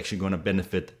are they actually going to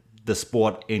benefit the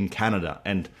sport in Canada?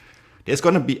 And there's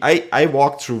going to be, I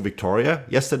walked through Victoria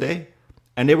yesterday,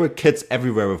 and there were kids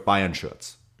everywhere with Bayern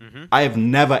shirts. I have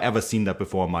never ever seen that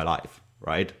before in my life,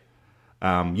 right?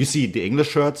 You see the English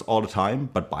shirts all the time,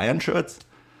 but Bayern shirts,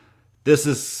 this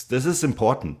is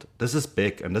important. This is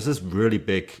big, and this is really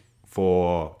big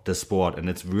for the sport, and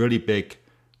it's really big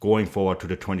going forward to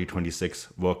the 2026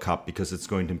 World Cup, because it's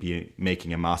going to be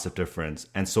making a massive difference.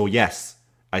 And so, yes,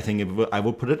 I think I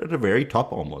will put it at the very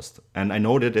top almost. And I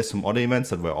know that there's some other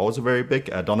events that were also very big.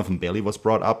 Donovan Bailey was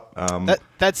brought up.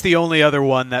 That's the only other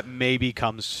one that maybe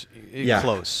comes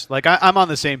close. Like, I'm on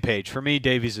the same page. For me,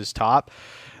 Davies is top.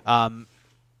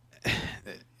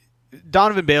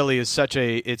 Donovan Bailey is such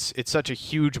a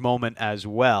huge moment as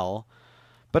well.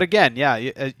 But again,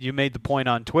 you made the point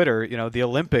on Twitter. The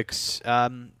Olympics,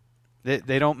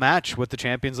 they don't match what the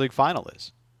Champions League final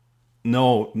is.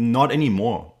 No, not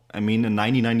anymore. I mean, in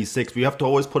 1996, we have to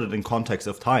always put it in context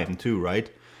of time too,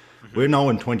 right? We're now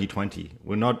in 2020.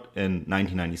 We're not in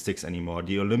 1996 anymore.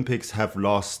 The Olympics have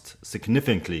lost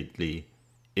significantly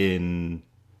in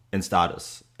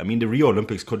status. I mean, the Rio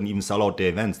Olympics couldn't even sell out their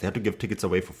events. They had to give tickets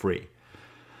away for free.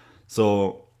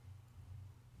 So,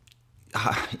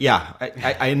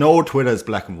 I know Twitter is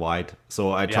black and white.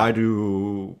 So I try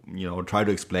to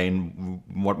explain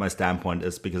what my standpoint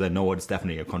is, because I know it's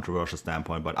definitely a controversial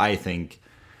standpoint. But I think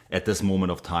at this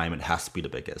moment of time, it has to be the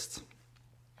biggest.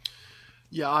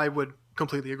 Yeah, I would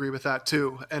completely agree with that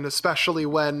too. And especially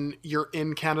when you're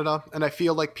in Canada. And I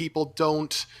feel like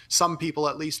some people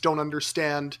at least don't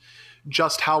understand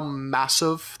just how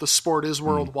massive the sport is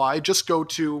worldwide. Just go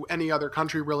to any other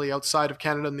country really outside of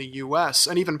Canada and the US,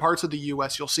 and even parts of the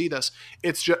US, you'll see this.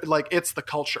 It's just like, it's the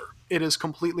culture. It is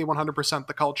completely 100%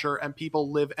 the culture, and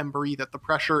people live and breathe it. The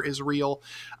pressure is real.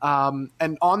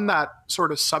 And on that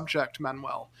sort of subject,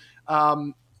 Manuel,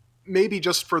 maybe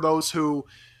just for those who,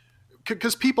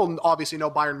 because people obviously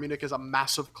know Bayern Munich is a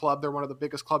massive club. They're one of the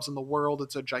biggest clubs in the world.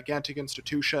 It's a gigantic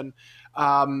institution.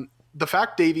 the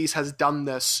fact Davies has done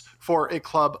this for a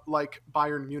club like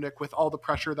Bayern Munich with all the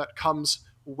pressure that comes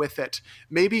with it,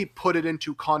 maybe put it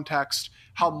into context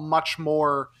how much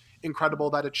more incredible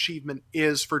that achievement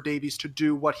is for Davies to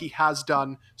do what he has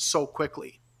done so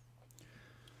quickly.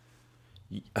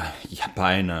 Yeah,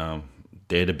 Bayern,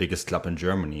 they're the biggest club in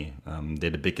Germany. They're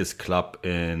the biggest club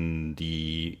in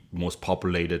the most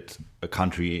populated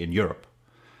country in Europe.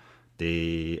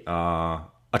 They are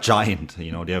a giant.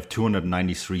 They have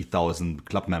 293,000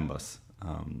 club members.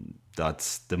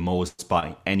 That's the most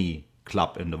by any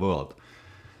club in the world.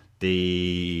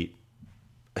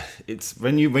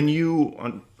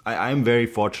 I'm very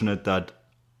fortunate that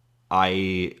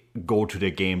I go to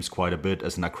their games quite a bit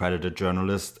as an accredited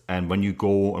journalist, and when you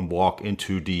go and walk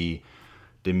into the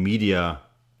media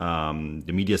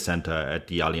center at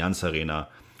the Allianz Arena,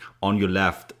 on your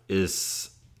left is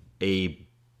a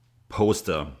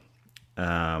poster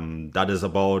that is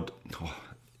about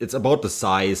the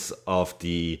size of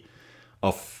a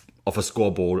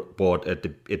scoreboard at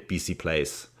BC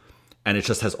Place, and it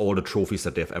just has all the trophies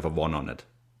that they've ever won on it,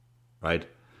 right?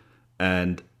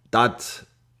 And that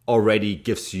already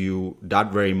gives you,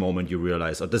 that very moment you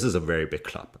realize, oh, this is a very big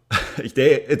club.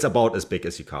 It's about as big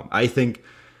as you come. I think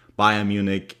Bayern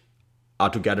Munich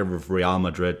are, together with Real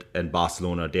Madrid and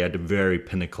Barcelona, they are the very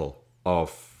pinnacle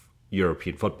of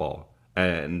European football.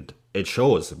 And it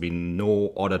shows. I mean,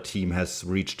 no other team has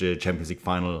reached the Champions League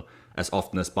final as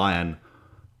often as Bayern,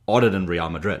 other than Real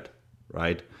Madrid,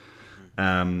 right?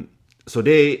 So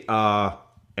they are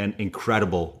an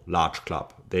incredible large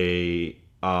club. They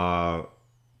are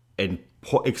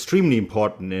extremely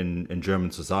important in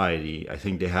German society. I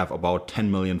think they have about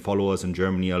 10 million followers in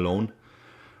Germany alone,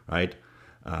 right?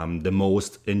 The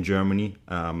most in Germany.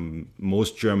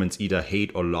 Most Germans either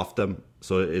hate or love them.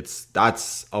 So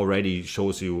that's already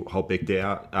shows you how big they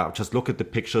are. Just look at the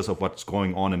pictures of what's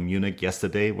going on in Munich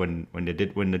yesterday when they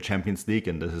did win the Champions League,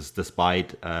 and this is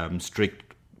despite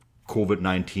strict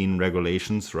COVID-19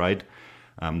 regulations, right?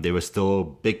 There were still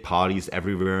big parties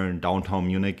everywhere in downtown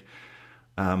Munich.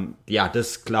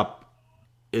 This club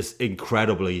is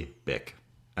incredibly big,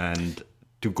 and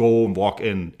to go and walk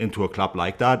into a club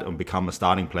like that and become a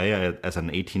starting player as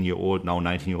an 18-year-old, now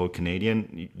 19-year-old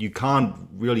Canadian, you can't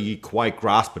really quite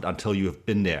grasp it until you have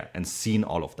been there and seen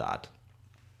all of that.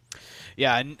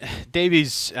 Yeah, and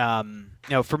Davies,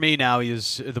 for me now, he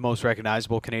is the most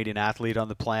recognizable Canadian athlete on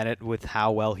the planet with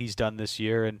how well he's done this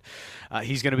year, and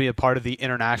he's going to be a part of the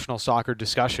international soccer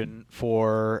discussion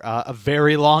for a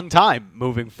very long time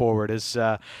moving forward,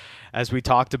 as we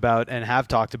talked about and have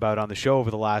talked about on the show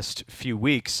over the last few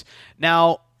weeks.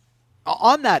 Now,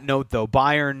 on that note, though,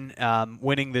 Bayern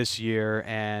winning this year,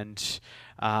 and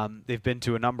they've been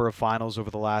to a number of finals over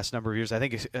the last number of years. I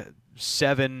think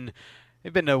seven.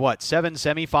 They've been to, 7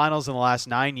 semifinals in the last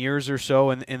 9 years or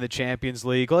so in the Champions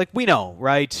League. Like, we know,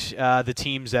 right, the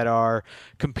teams that are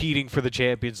competing for the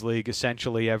Champions League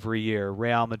essentially every year.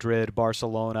 Real Madrid,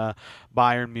 Barcelona,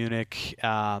 Bayern Munich,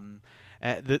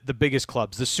 the biggest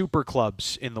clubs, the super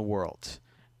clubs in the world.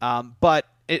 But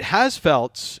it has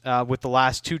felt, with the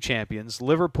last two champions,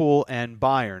 Liverpool and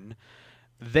Bayern,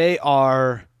 they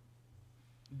are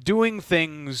doing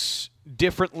things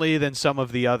differently than some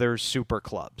of the other super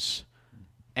clubs.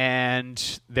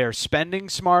 And they're spending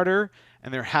smarter,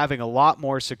 and they're having a lot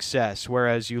more success.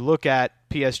 Whereas you look at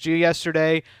PSG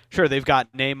yesterday, sure, they've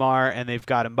got Neymar and they've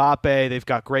got Mbappe, they've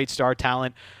got great star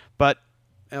talent, but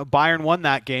Bayern won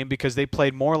that game because they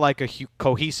played more like a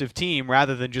cohesive team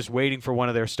rather than just waiting for one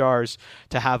of their stars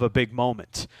to have a big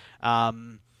moment.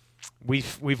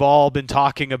 We've all been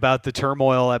talking about the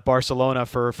turmoil at Barcelona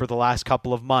for the last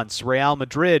couple of months. Real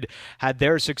Madrid had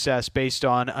their success based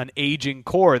on an aging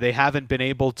core. They haven't been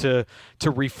able to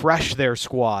refresh their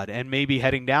squad, and maybe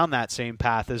heading down that same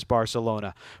path as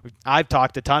Barcelona. I've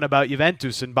talked a ton about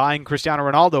Juventus and buying Cristiano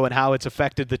Ronaldo and how it's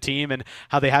affected the team and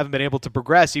how they haven't been able to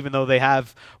progress even though they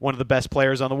have one of the best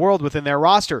players on the world within their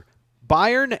roster.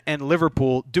 Bayern and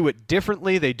Liverpool do it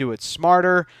differently. They do it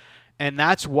smarter. And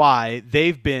that's why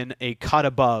they've been a cut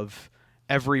above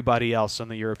everybody else on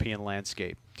the European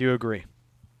landscape. Do you agree?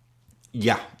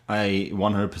 Yeah, I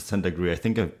 100% agree. I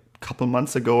think a couple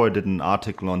months ago I did an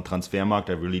article on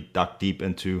Transfermarkt. I really dug deep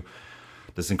into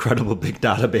this incredible big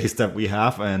database that we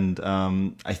have. And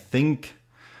I think,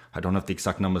 I don't have the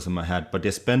exact numbers in my head, but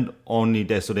they spend only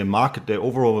there. So their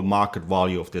overall market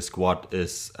value of their squad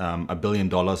is $1 billion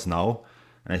now.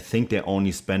 And I think they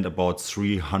only spent about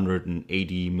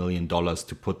 $380 million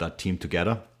to put that team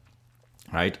together,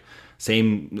 right?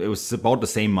 It was about the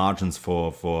same margins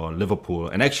for Liverpool,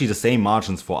 and actually the same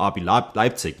margins for RB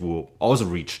Leipzig, who also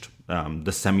reached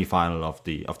the semifinal of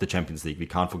the Champions League. We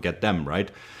can't forget them, right?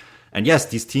 And yes,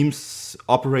 these teams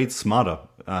operate smarter.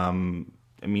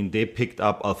 I mean, they picked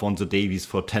up Alphonso Davies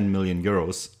for 10 million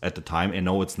euros at the time. I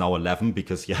know it's now 11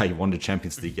 because, yeah, he won the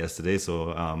Champions League yesterday.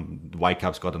 So the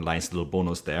Whitecaps got a nice little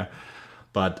bonus there.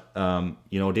 But,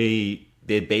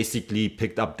 they basically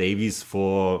picked up Davies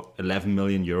for 11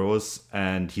 million euros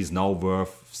and he's now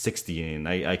worth 60. And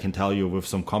I can tell you with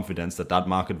some confidence that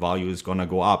market value is going to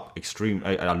go up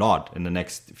a lot in the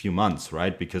next few months,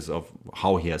 right? Because of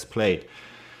how he has played.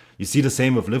 You see the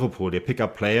same with Liverpool. They pick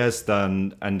up players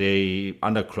and they,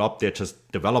 under Klopp, they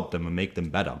just develop them and make them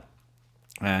better.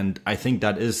 And I think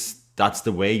that's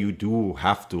the way you do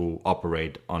have to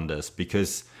operate on this,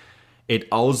 because it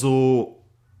also,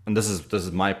 and this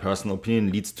is my personal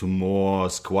opinion, leads to more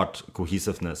squad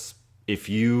cohesiveness. If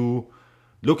you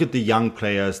look at the young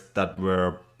players that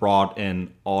were brought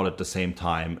in all at the same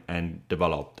time and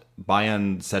developed,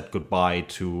 Bayern said goodbye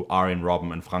to Arjen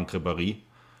Robben and Frank Ribéry,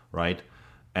 right?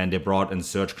 And they brought in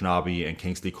Serge Gnabry and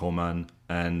Kingsley Coman,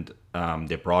 and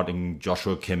they brought in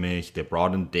Joshua Kimmich, they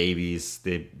brought in Davies,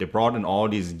 they brought in all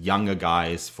these younger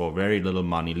guys for very little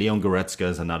money. Leon Goretzka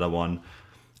is another one.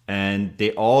 And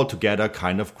they all together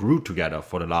kind of grew together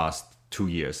for the last 2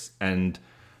 years. And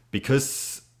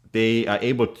because they are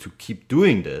able to keep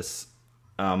doing this,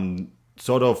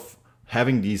 sort of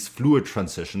having these fluid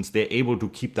transitions, they're able to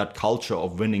keep that culture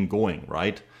of winning going,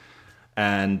 right?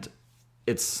 And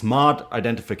it's smart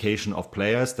identification of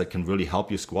players that can really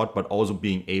help your squad, but also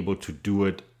being able to do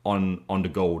it on the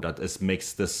go. That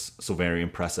makes this so very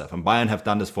impressive. And Bayern have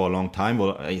done this for a long time.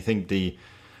 Well, I think the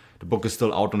book is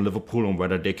still out on Liverpool on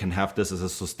whether they can have this as a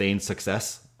sustained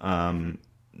success,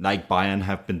 like Bayern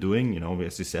have been doing.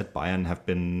 As you said, Bayern have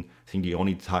been, I think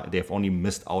they have only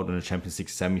missed out on the Champions League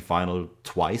semi-final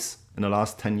twice in the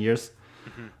last 10 years.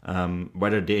 Mm-hmm.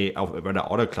 Whether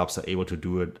other clubs are able to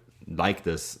do it like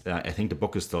this, I think the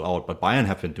book is still out, but Bayern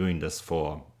have been doing this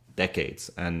for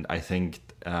decades, and I think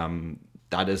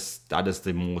that is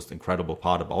the most incredible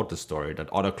part about the story, that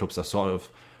other clubs are sort of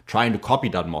trying to copy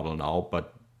that model now,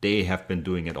 but they have been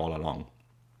doing it all along.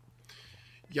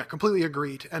 Yeah, completely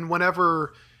agreed. And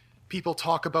whenever people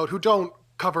talk about, who don't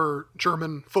cover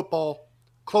German football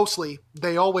closely,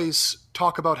 they always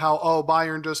talk about how,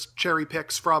 Bayern just cherry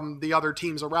picks from the other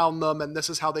teams around them, and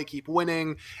this is how they keep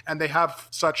winning, and they have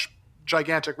such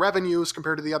gigantic revenues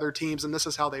compared to the other teams, and this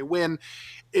is how they win.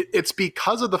 It's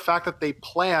because of the fact that they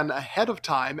plan ahead of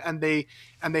time, and they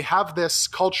have this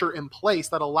culture in place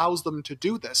that allows them to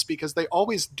do this, because they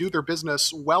always do their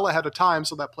business well ahead of time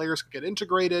so that players can get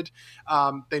integrated.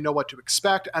 They know what to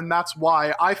expect, and that's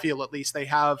why I feel, at least, they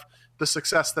have the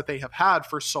success that they have had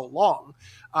for so long.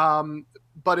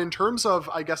 But in terms of,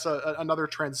 I guess, another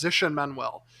transition,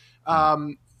 Manuel,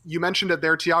 you mentioned it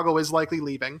there, Thiago is likely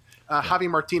leaving. Javi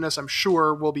Martinez, I'm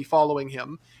sure, will be following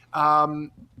him.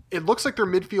 It looks like their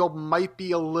midfield might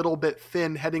be a little bit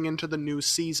thin heading into the new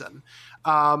season.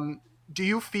 Do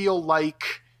you feel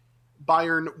like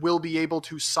Bayern will be able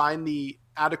to sign the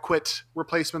adequate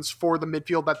replacements for the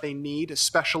midfield that they need,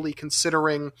 especially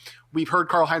considering we've heard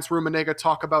Karl-Heinz Rummenigge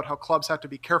talk about how clubs have to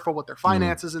be careful with their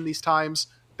finances in these times?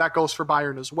 That goes for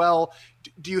Bayern as well.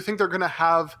 Do you think they're going to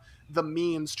have the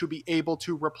means to be able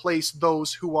to replace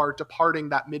those who are departing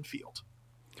that midfield?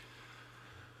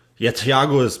 Yeah,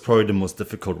 Thiago is probably the most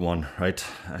difficult one, right?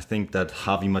 I think that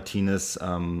Javi Martinez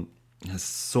has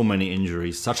so many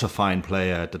injuries, such a fine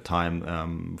player at the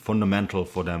time, fundamental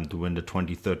for them to win the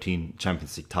 2013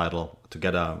 Champions League title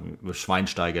together with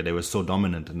Schweinsteiger. They were so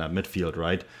dominant in that midfield,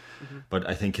 right? Mm-hmm. But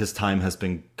I think his time has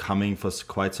been coming for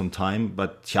quite some time.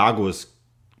 But Thiago is,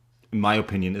 in my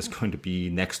opinion, is going to be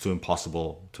next to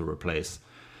impossible to replace.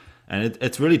 And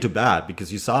it's really too bad,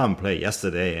 because you saw him play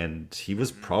yesterday and he was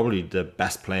probably the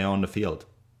best player on the field.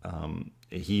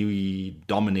 He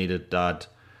dominated that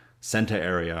center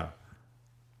area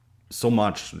so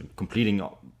much, completing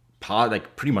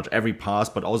pretty much every pass,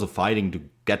 but also fighting to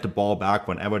get the ball back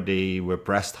whenever they were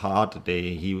pressed hard.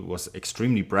 He was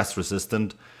extremely press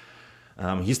resistant.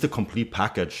 He's the complete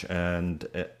package. And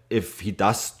if he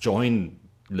does join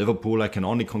Liverpool, I can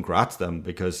only congrats them,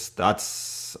 because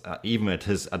that's even at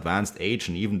his advanced age,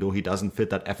 and even though he doesn't fit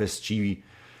that FSG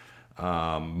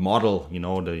model,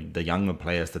 the younger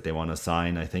players that they want to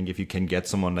sign, I think if you can get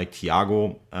someone like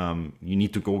Thiago, you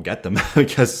need to go get them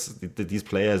because these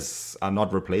players are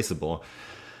not replaceable.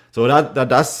 So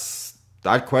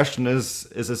that question is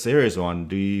a serious one.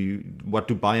 What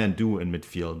do Bayern do in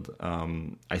midfield?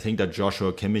 I think that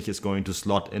Joshua Kimmich is going to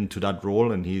slot into that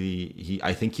role, and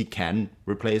I think he can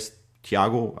replace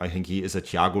Thiago. I think he is a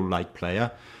Thiago-like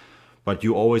player. but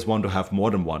you always want to have more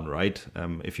than one, right?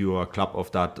 If you are a club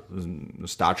of that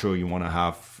stature, you want to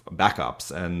have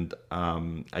backups. And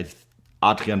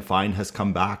Adrian Fein has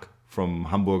come back from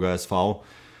Hamburger SV.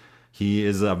 He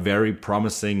is a very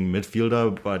promising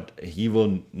midfielder, but he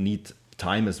will need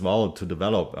time as well to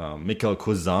develop. Mikel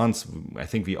Cousins, I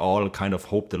think we all kind of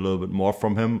hoped a little bit more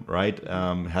from him, right?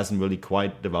 Hasn't really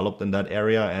quite developed in that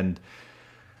area. And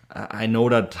I know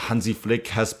that Hansi Flick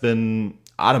has been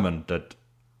adamant that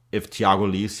if Thiago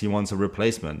leaves, he wants a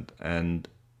replacement. And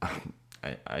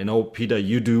I know, Peter,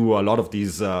 you do a lot of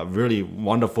these really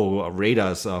wonderful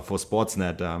radars for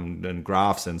Sportsnet and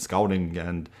graphs and scouting.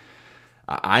 And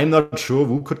I'm not sure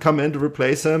who could come in to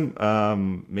replace him.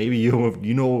 Maybe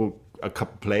you know a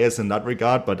couple players in that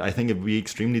regard, but I think it'd be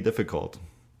extremely difficult.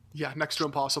 Yeah, next to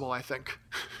impossible, I think.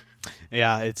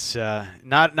 Yeah, it's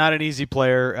not an easy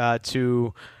player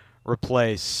to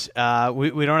replace.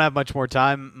 We don't have much more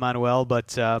time, Manuel,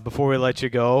 but before we let you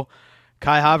go,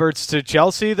 Kai Havertz to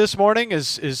Chelsea this morning.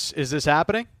 Is this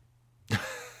happening?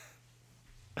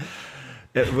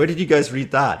 Where did you guys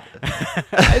read that?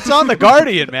 It's on The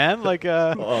Guardian, man.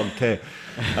 Okay.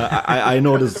 I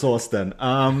know the source then.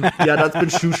 Yeah, that's been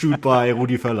shoo-shooed by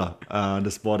Rudi Völler,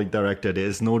 the sporting director. There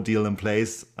is no deal in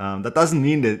place. That doesn't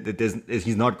mean that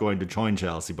he's not going to join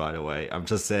Chelsea, by the way. I'm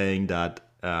just saying that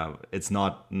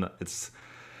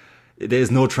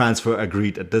there's no transfer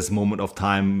agreed at this moment of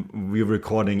time. We're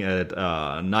recording at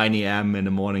 9 a.m. in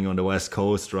the morning on the West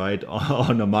Coast, right,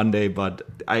 on a Monday, but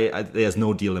there's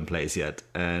no deal in place yet.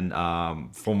 And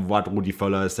from what Rudi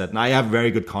Völler has said, and I have very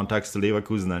good contacts to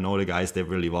Leverkusen. I know the guys there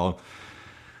really well.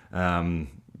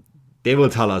 They will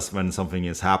tell us when something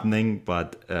is happening,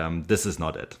 but this is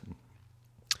not it.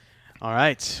 All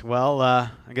right. Well, I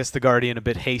guess The Guardian a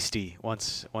bit hasty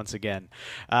once again.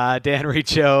 Dan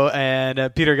Riccio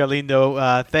and Peter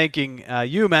Galindo thanking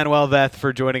you, Manuel Veth,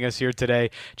 for joining us here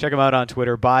today. Check him out on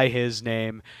Twitter by his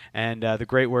name and the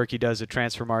great work he does at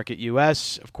Transfer Market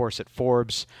US, of course at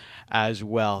Forbes as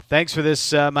well. Thanks for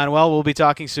this, Manuel. We'll be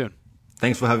talking soon.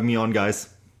 Thanks for having me on,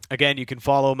 guys. Again, you can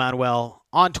follow Manuel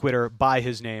on Twitter by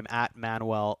his name at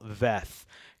Manuel Veth.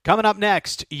 Coming up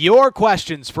next, your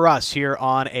questions for us here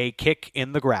on A Kick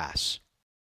in the Grass.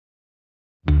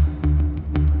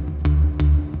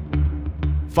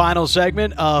 Final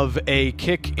segment of A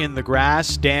Kick in the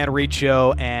Grass. Dan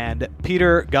Riccio and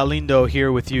Peter Galindo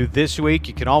here with you this week.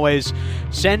 You can always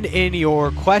send in your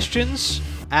questions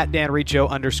at Dan Riccio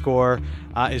 _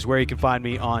 is where you can find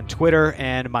me on Twitter,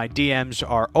 and my DMs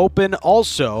are open.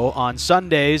 Also, on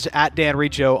Sundays, at Dan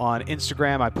Riccio on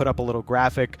Instagram, I put up a little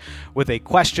graphic with a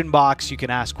question box. You can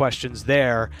ask questions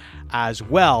there as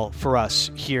well for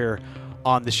us here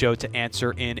on the show to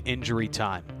answer in injury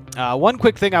time. One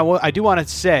quick thing I do want to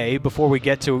say before we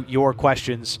get to your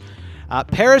questions.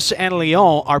 Paris and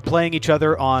Lyon are playing each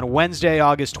other on Wednesday,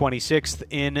 August 26th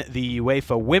in the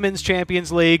UEFA Women's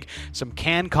Champions League. Some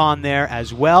CanCon there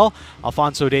as well.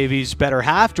 Alphonso Davies' better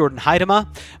half, Jordan Huitema,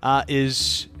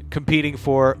 is competing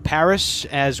for Paris,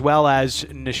 as well as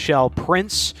Nichelle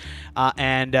Prince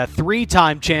and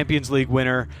three-time Champions League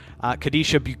winner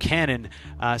Khadisha Buchanan,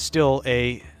 still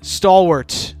a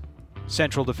stalwart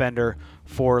central defender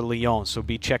for Lyon. So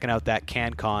be checking out that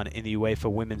CanCon in the UEFA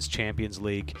Women's Champions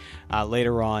League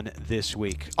later on this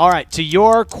week. All right, to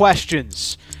your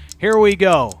questions. Here we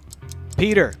go.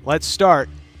 Peter, let's start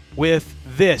with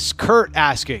this. Kurt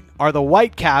asking, are the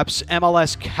Whitecaps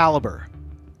MLS caliber?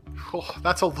 Oh,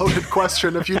 that's a loaded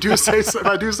question if you do say so, if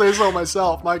I do say so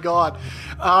myself. My God.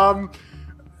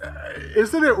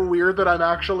 Isn't it weird that I'm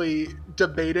actually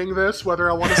debating this,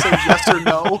 whether I want to say yes or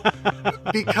no?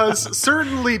 Because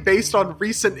certainly based on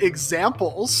recent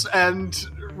examples, and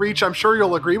Reach, I'm sure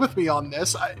you'll agree with me on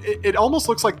this, it almost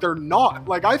looks like they're not.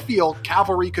 Like, I feel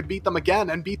Cavalry could beat them again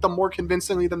and beat them more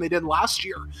convincingly than they did last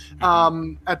year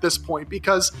at this point,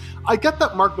 because I get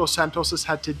that Marc Dos Santos has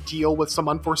had to deal with some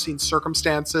unforeseen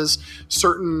circumstances,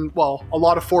 a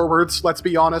lot of forwards, let's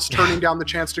be honest, turning down the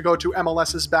chance to go to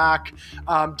MLS's back,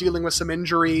 dealing with some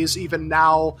injuries even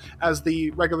now as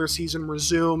the regular season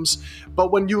resumes.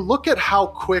 But when you look at how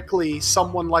quickly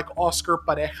someone like Oscar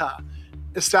Pareja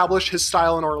established his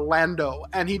style in Orlando,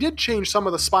 and he did change some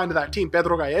of the spine of that team.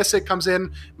 Pedro Gallese comes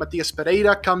in, Matias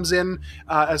Pereira comes in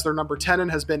as their number 10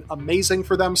 and has been amazing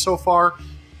for them so far.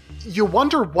 you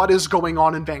wonder what is going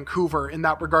on in Vancouver in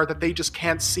that regard, that they just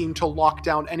can't seem to lock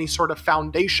down any sort of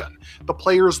foundation. The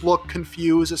players look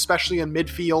confused, especially in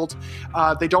midfield.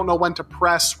 They don't know when to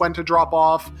press, when to drop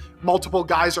off. Multiple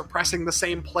guys are pressing the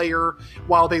same player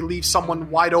while they leave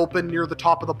someone wide open near the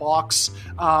top of the box.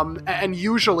 And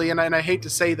usually, and I hate to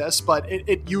say this, but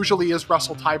it usually is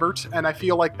Russell Teibert. And I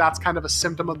feel like that's kind of a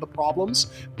symptom of the problems,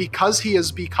 because he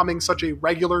is becoming such a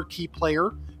regular key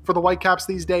player for the Whitecaps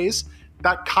these days.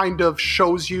 That kind of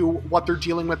shows you what they're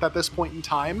dealing with at this point in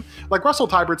time. Like, Russell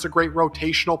Teibert's a great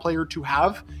rotational player to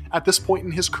have at this point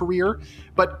in his career,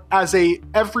 but as a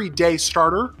everyday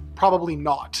starter, probably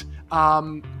not.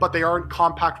 But they aren't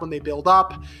compact when they build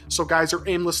up, so guys are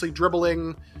aimlessly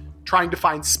dribbling, trying to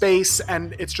find space,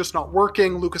 and it's just not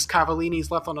working. Lucas Cavallini's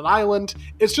left on an island.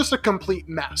 It's just a complete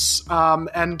mess.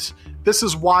 And this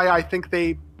is why I think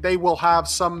they will have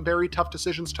some very tough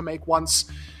decisions to make once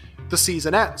the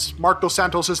season ends. Marc Dos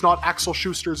Santos is not Axel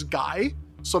Schuster's guy,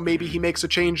 so maybe he makes a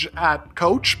change at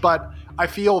coach, but I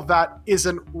feel that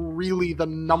isn't really the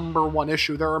number one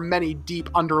issue. There are many deep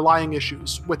underlying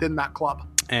issues within that club.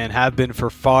 And have been for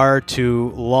far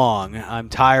too long. I'm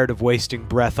tired of wasting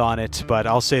breath on it, but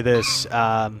I'll say this.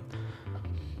 The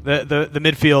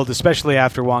midfield, especially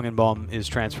after Wangenbaum is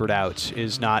transferred out,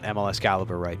 is not MLS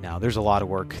caliber right now. There's a lot of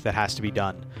work that has to be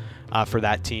done for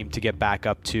that team to get back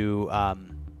up to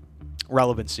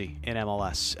relevancy in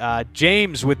MLS.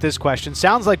 James with this question.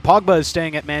 Sounds like Pogba is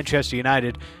staying at Manchester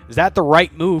United. Is that the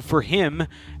right move for him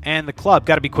and the club?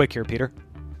 Got to be quick here, Peter.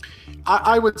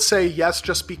 I would say yes,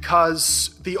 just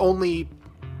because the only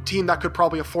team that could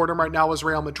probably afford him right now is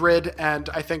Real Madrid, and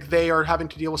I think they are having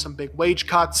to deal with some big wage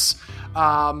cuts.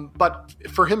 But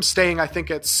for him staying, I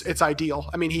think it's ideal.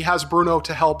 I mean, he has Bruno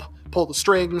to help pull the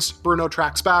strings. Bruno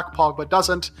tracks back, Pogba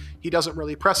doesn't. He doesn't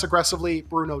really press aggressively,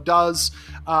 Bruno does.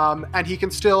 And he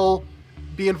can still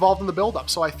be involved in the build-up.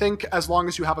 So I think as long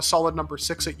as you have a solid number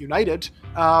 6 at United,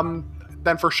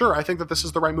 then for sure, I think that this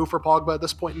is the right move for Pogba at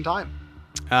this point in time.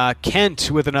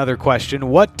 Kent with another question.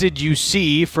 What did you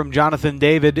see from Jonathan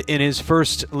David in his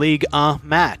first Ligue 1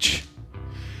 match?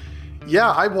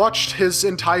 Yeah, I watched his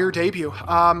entire debut.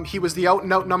 He was the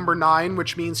out-and-out number 9,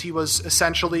 which means he was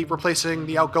essentially replacing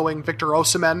the outgoing Victor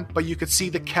Osimhen, but you could see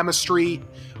the chemistry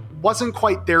wasn't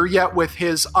quite there yet with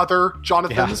his other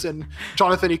Jonathans, and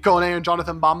Jonathan Ikone and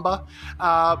Jonathan Bamba.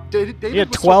 David he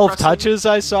had 12 touches,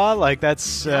 I saw. Like,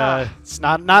 that's it's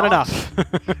not enough.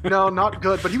 No, not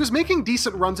good. But he was making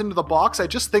decent runs into the box. I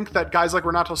just think that guys like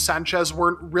Renato Sanchez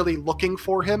weren't really looking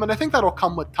for him, and I think that'll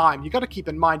come with time. You got to keep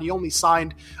in mind, he only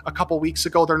signed a couple weeks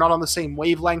ago. They're not on the same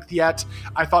wavelength yet.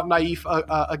 I thought Naif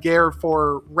Aguirre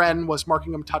for Rennes was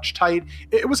marking him touch tight.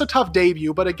 It was a tough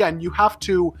debut, but again, you have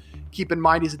to keep in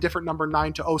mind he's a different number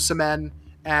 9 to Osimhen,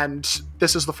 and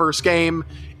this is the first game.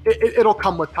 It'll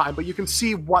come with time, but you can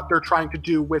see what they're trying to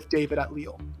do with David at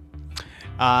Lille.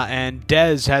 And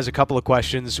Dez has a couple of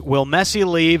questions. Will Messi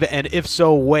leave, and if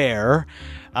so, where?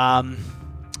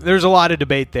 There's a lot of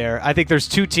debate there. I think there's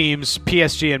two teams,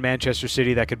 PSG and Manchester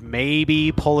City, that could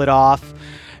maybe pull it off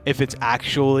if it's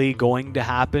actually going to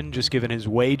happen, just given his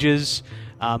wages.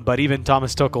 But even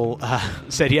Thomas Tuchel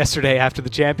said yesterday after the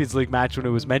Champions League match when it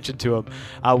was mentioned to him,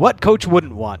 what coach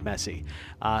wouldn't want Messi?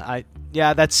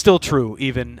 Yeah, that's still true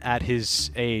even at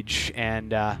his age.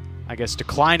 And I guess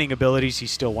declining abilities,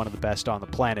 he's still one of the best on the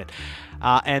planet.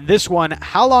 And this one,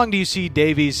 how long do you see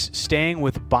Davies staying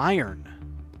with Bayern?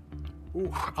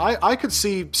 Ooh, I could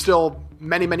see still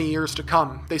many, many years to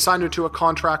come. They signed him to a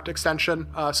contract extension,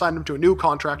 signed him to a new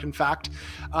contract, in fact.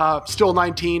 Still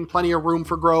 19, plenty of room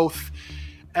for growth.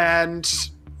 And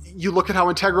you look at how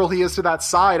integral he is to that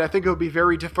side, I think it would be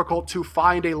very difficult to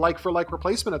find a like-for-like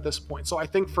replacement at this point. So I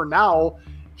think for now,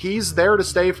 he's there to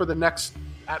stay for the next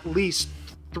at least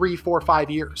 3, 4, 5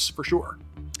 years, for sure.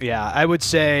 Yeah, I would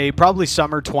say probably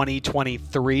summer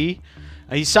 2023.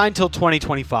 He's signed till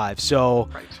 2025, so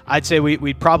right. I'd say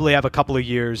we'd probably have a couple of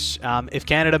years. If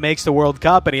Canada makes the World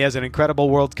Cup and he has an incredible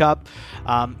World Cup,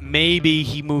 maybe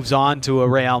he moves on to a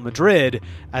Real Madrid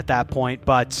at that point.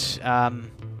 But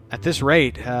at this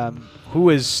rate, who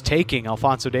is taking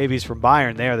Alphonso Davies from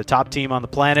Bayern? They are the top team on the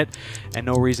planet, and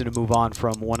no reason to move on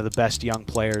from one of the best young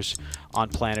players on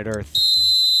planet Earth.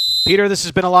 Peter, this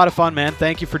has been a lot of fun, man.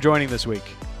 Thank you for joining this week.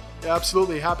 Yeah,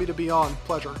 absolutely. Happy to be on.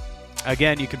 Pleasure.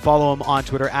 Again, you can follow him on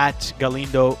Twitter at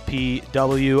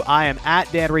GalindoPW. I am at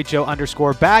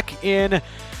DanRiccio_. Back in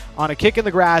on A Kick in the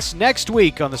Grass next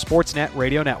week on the Sportsnet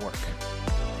Radio Network.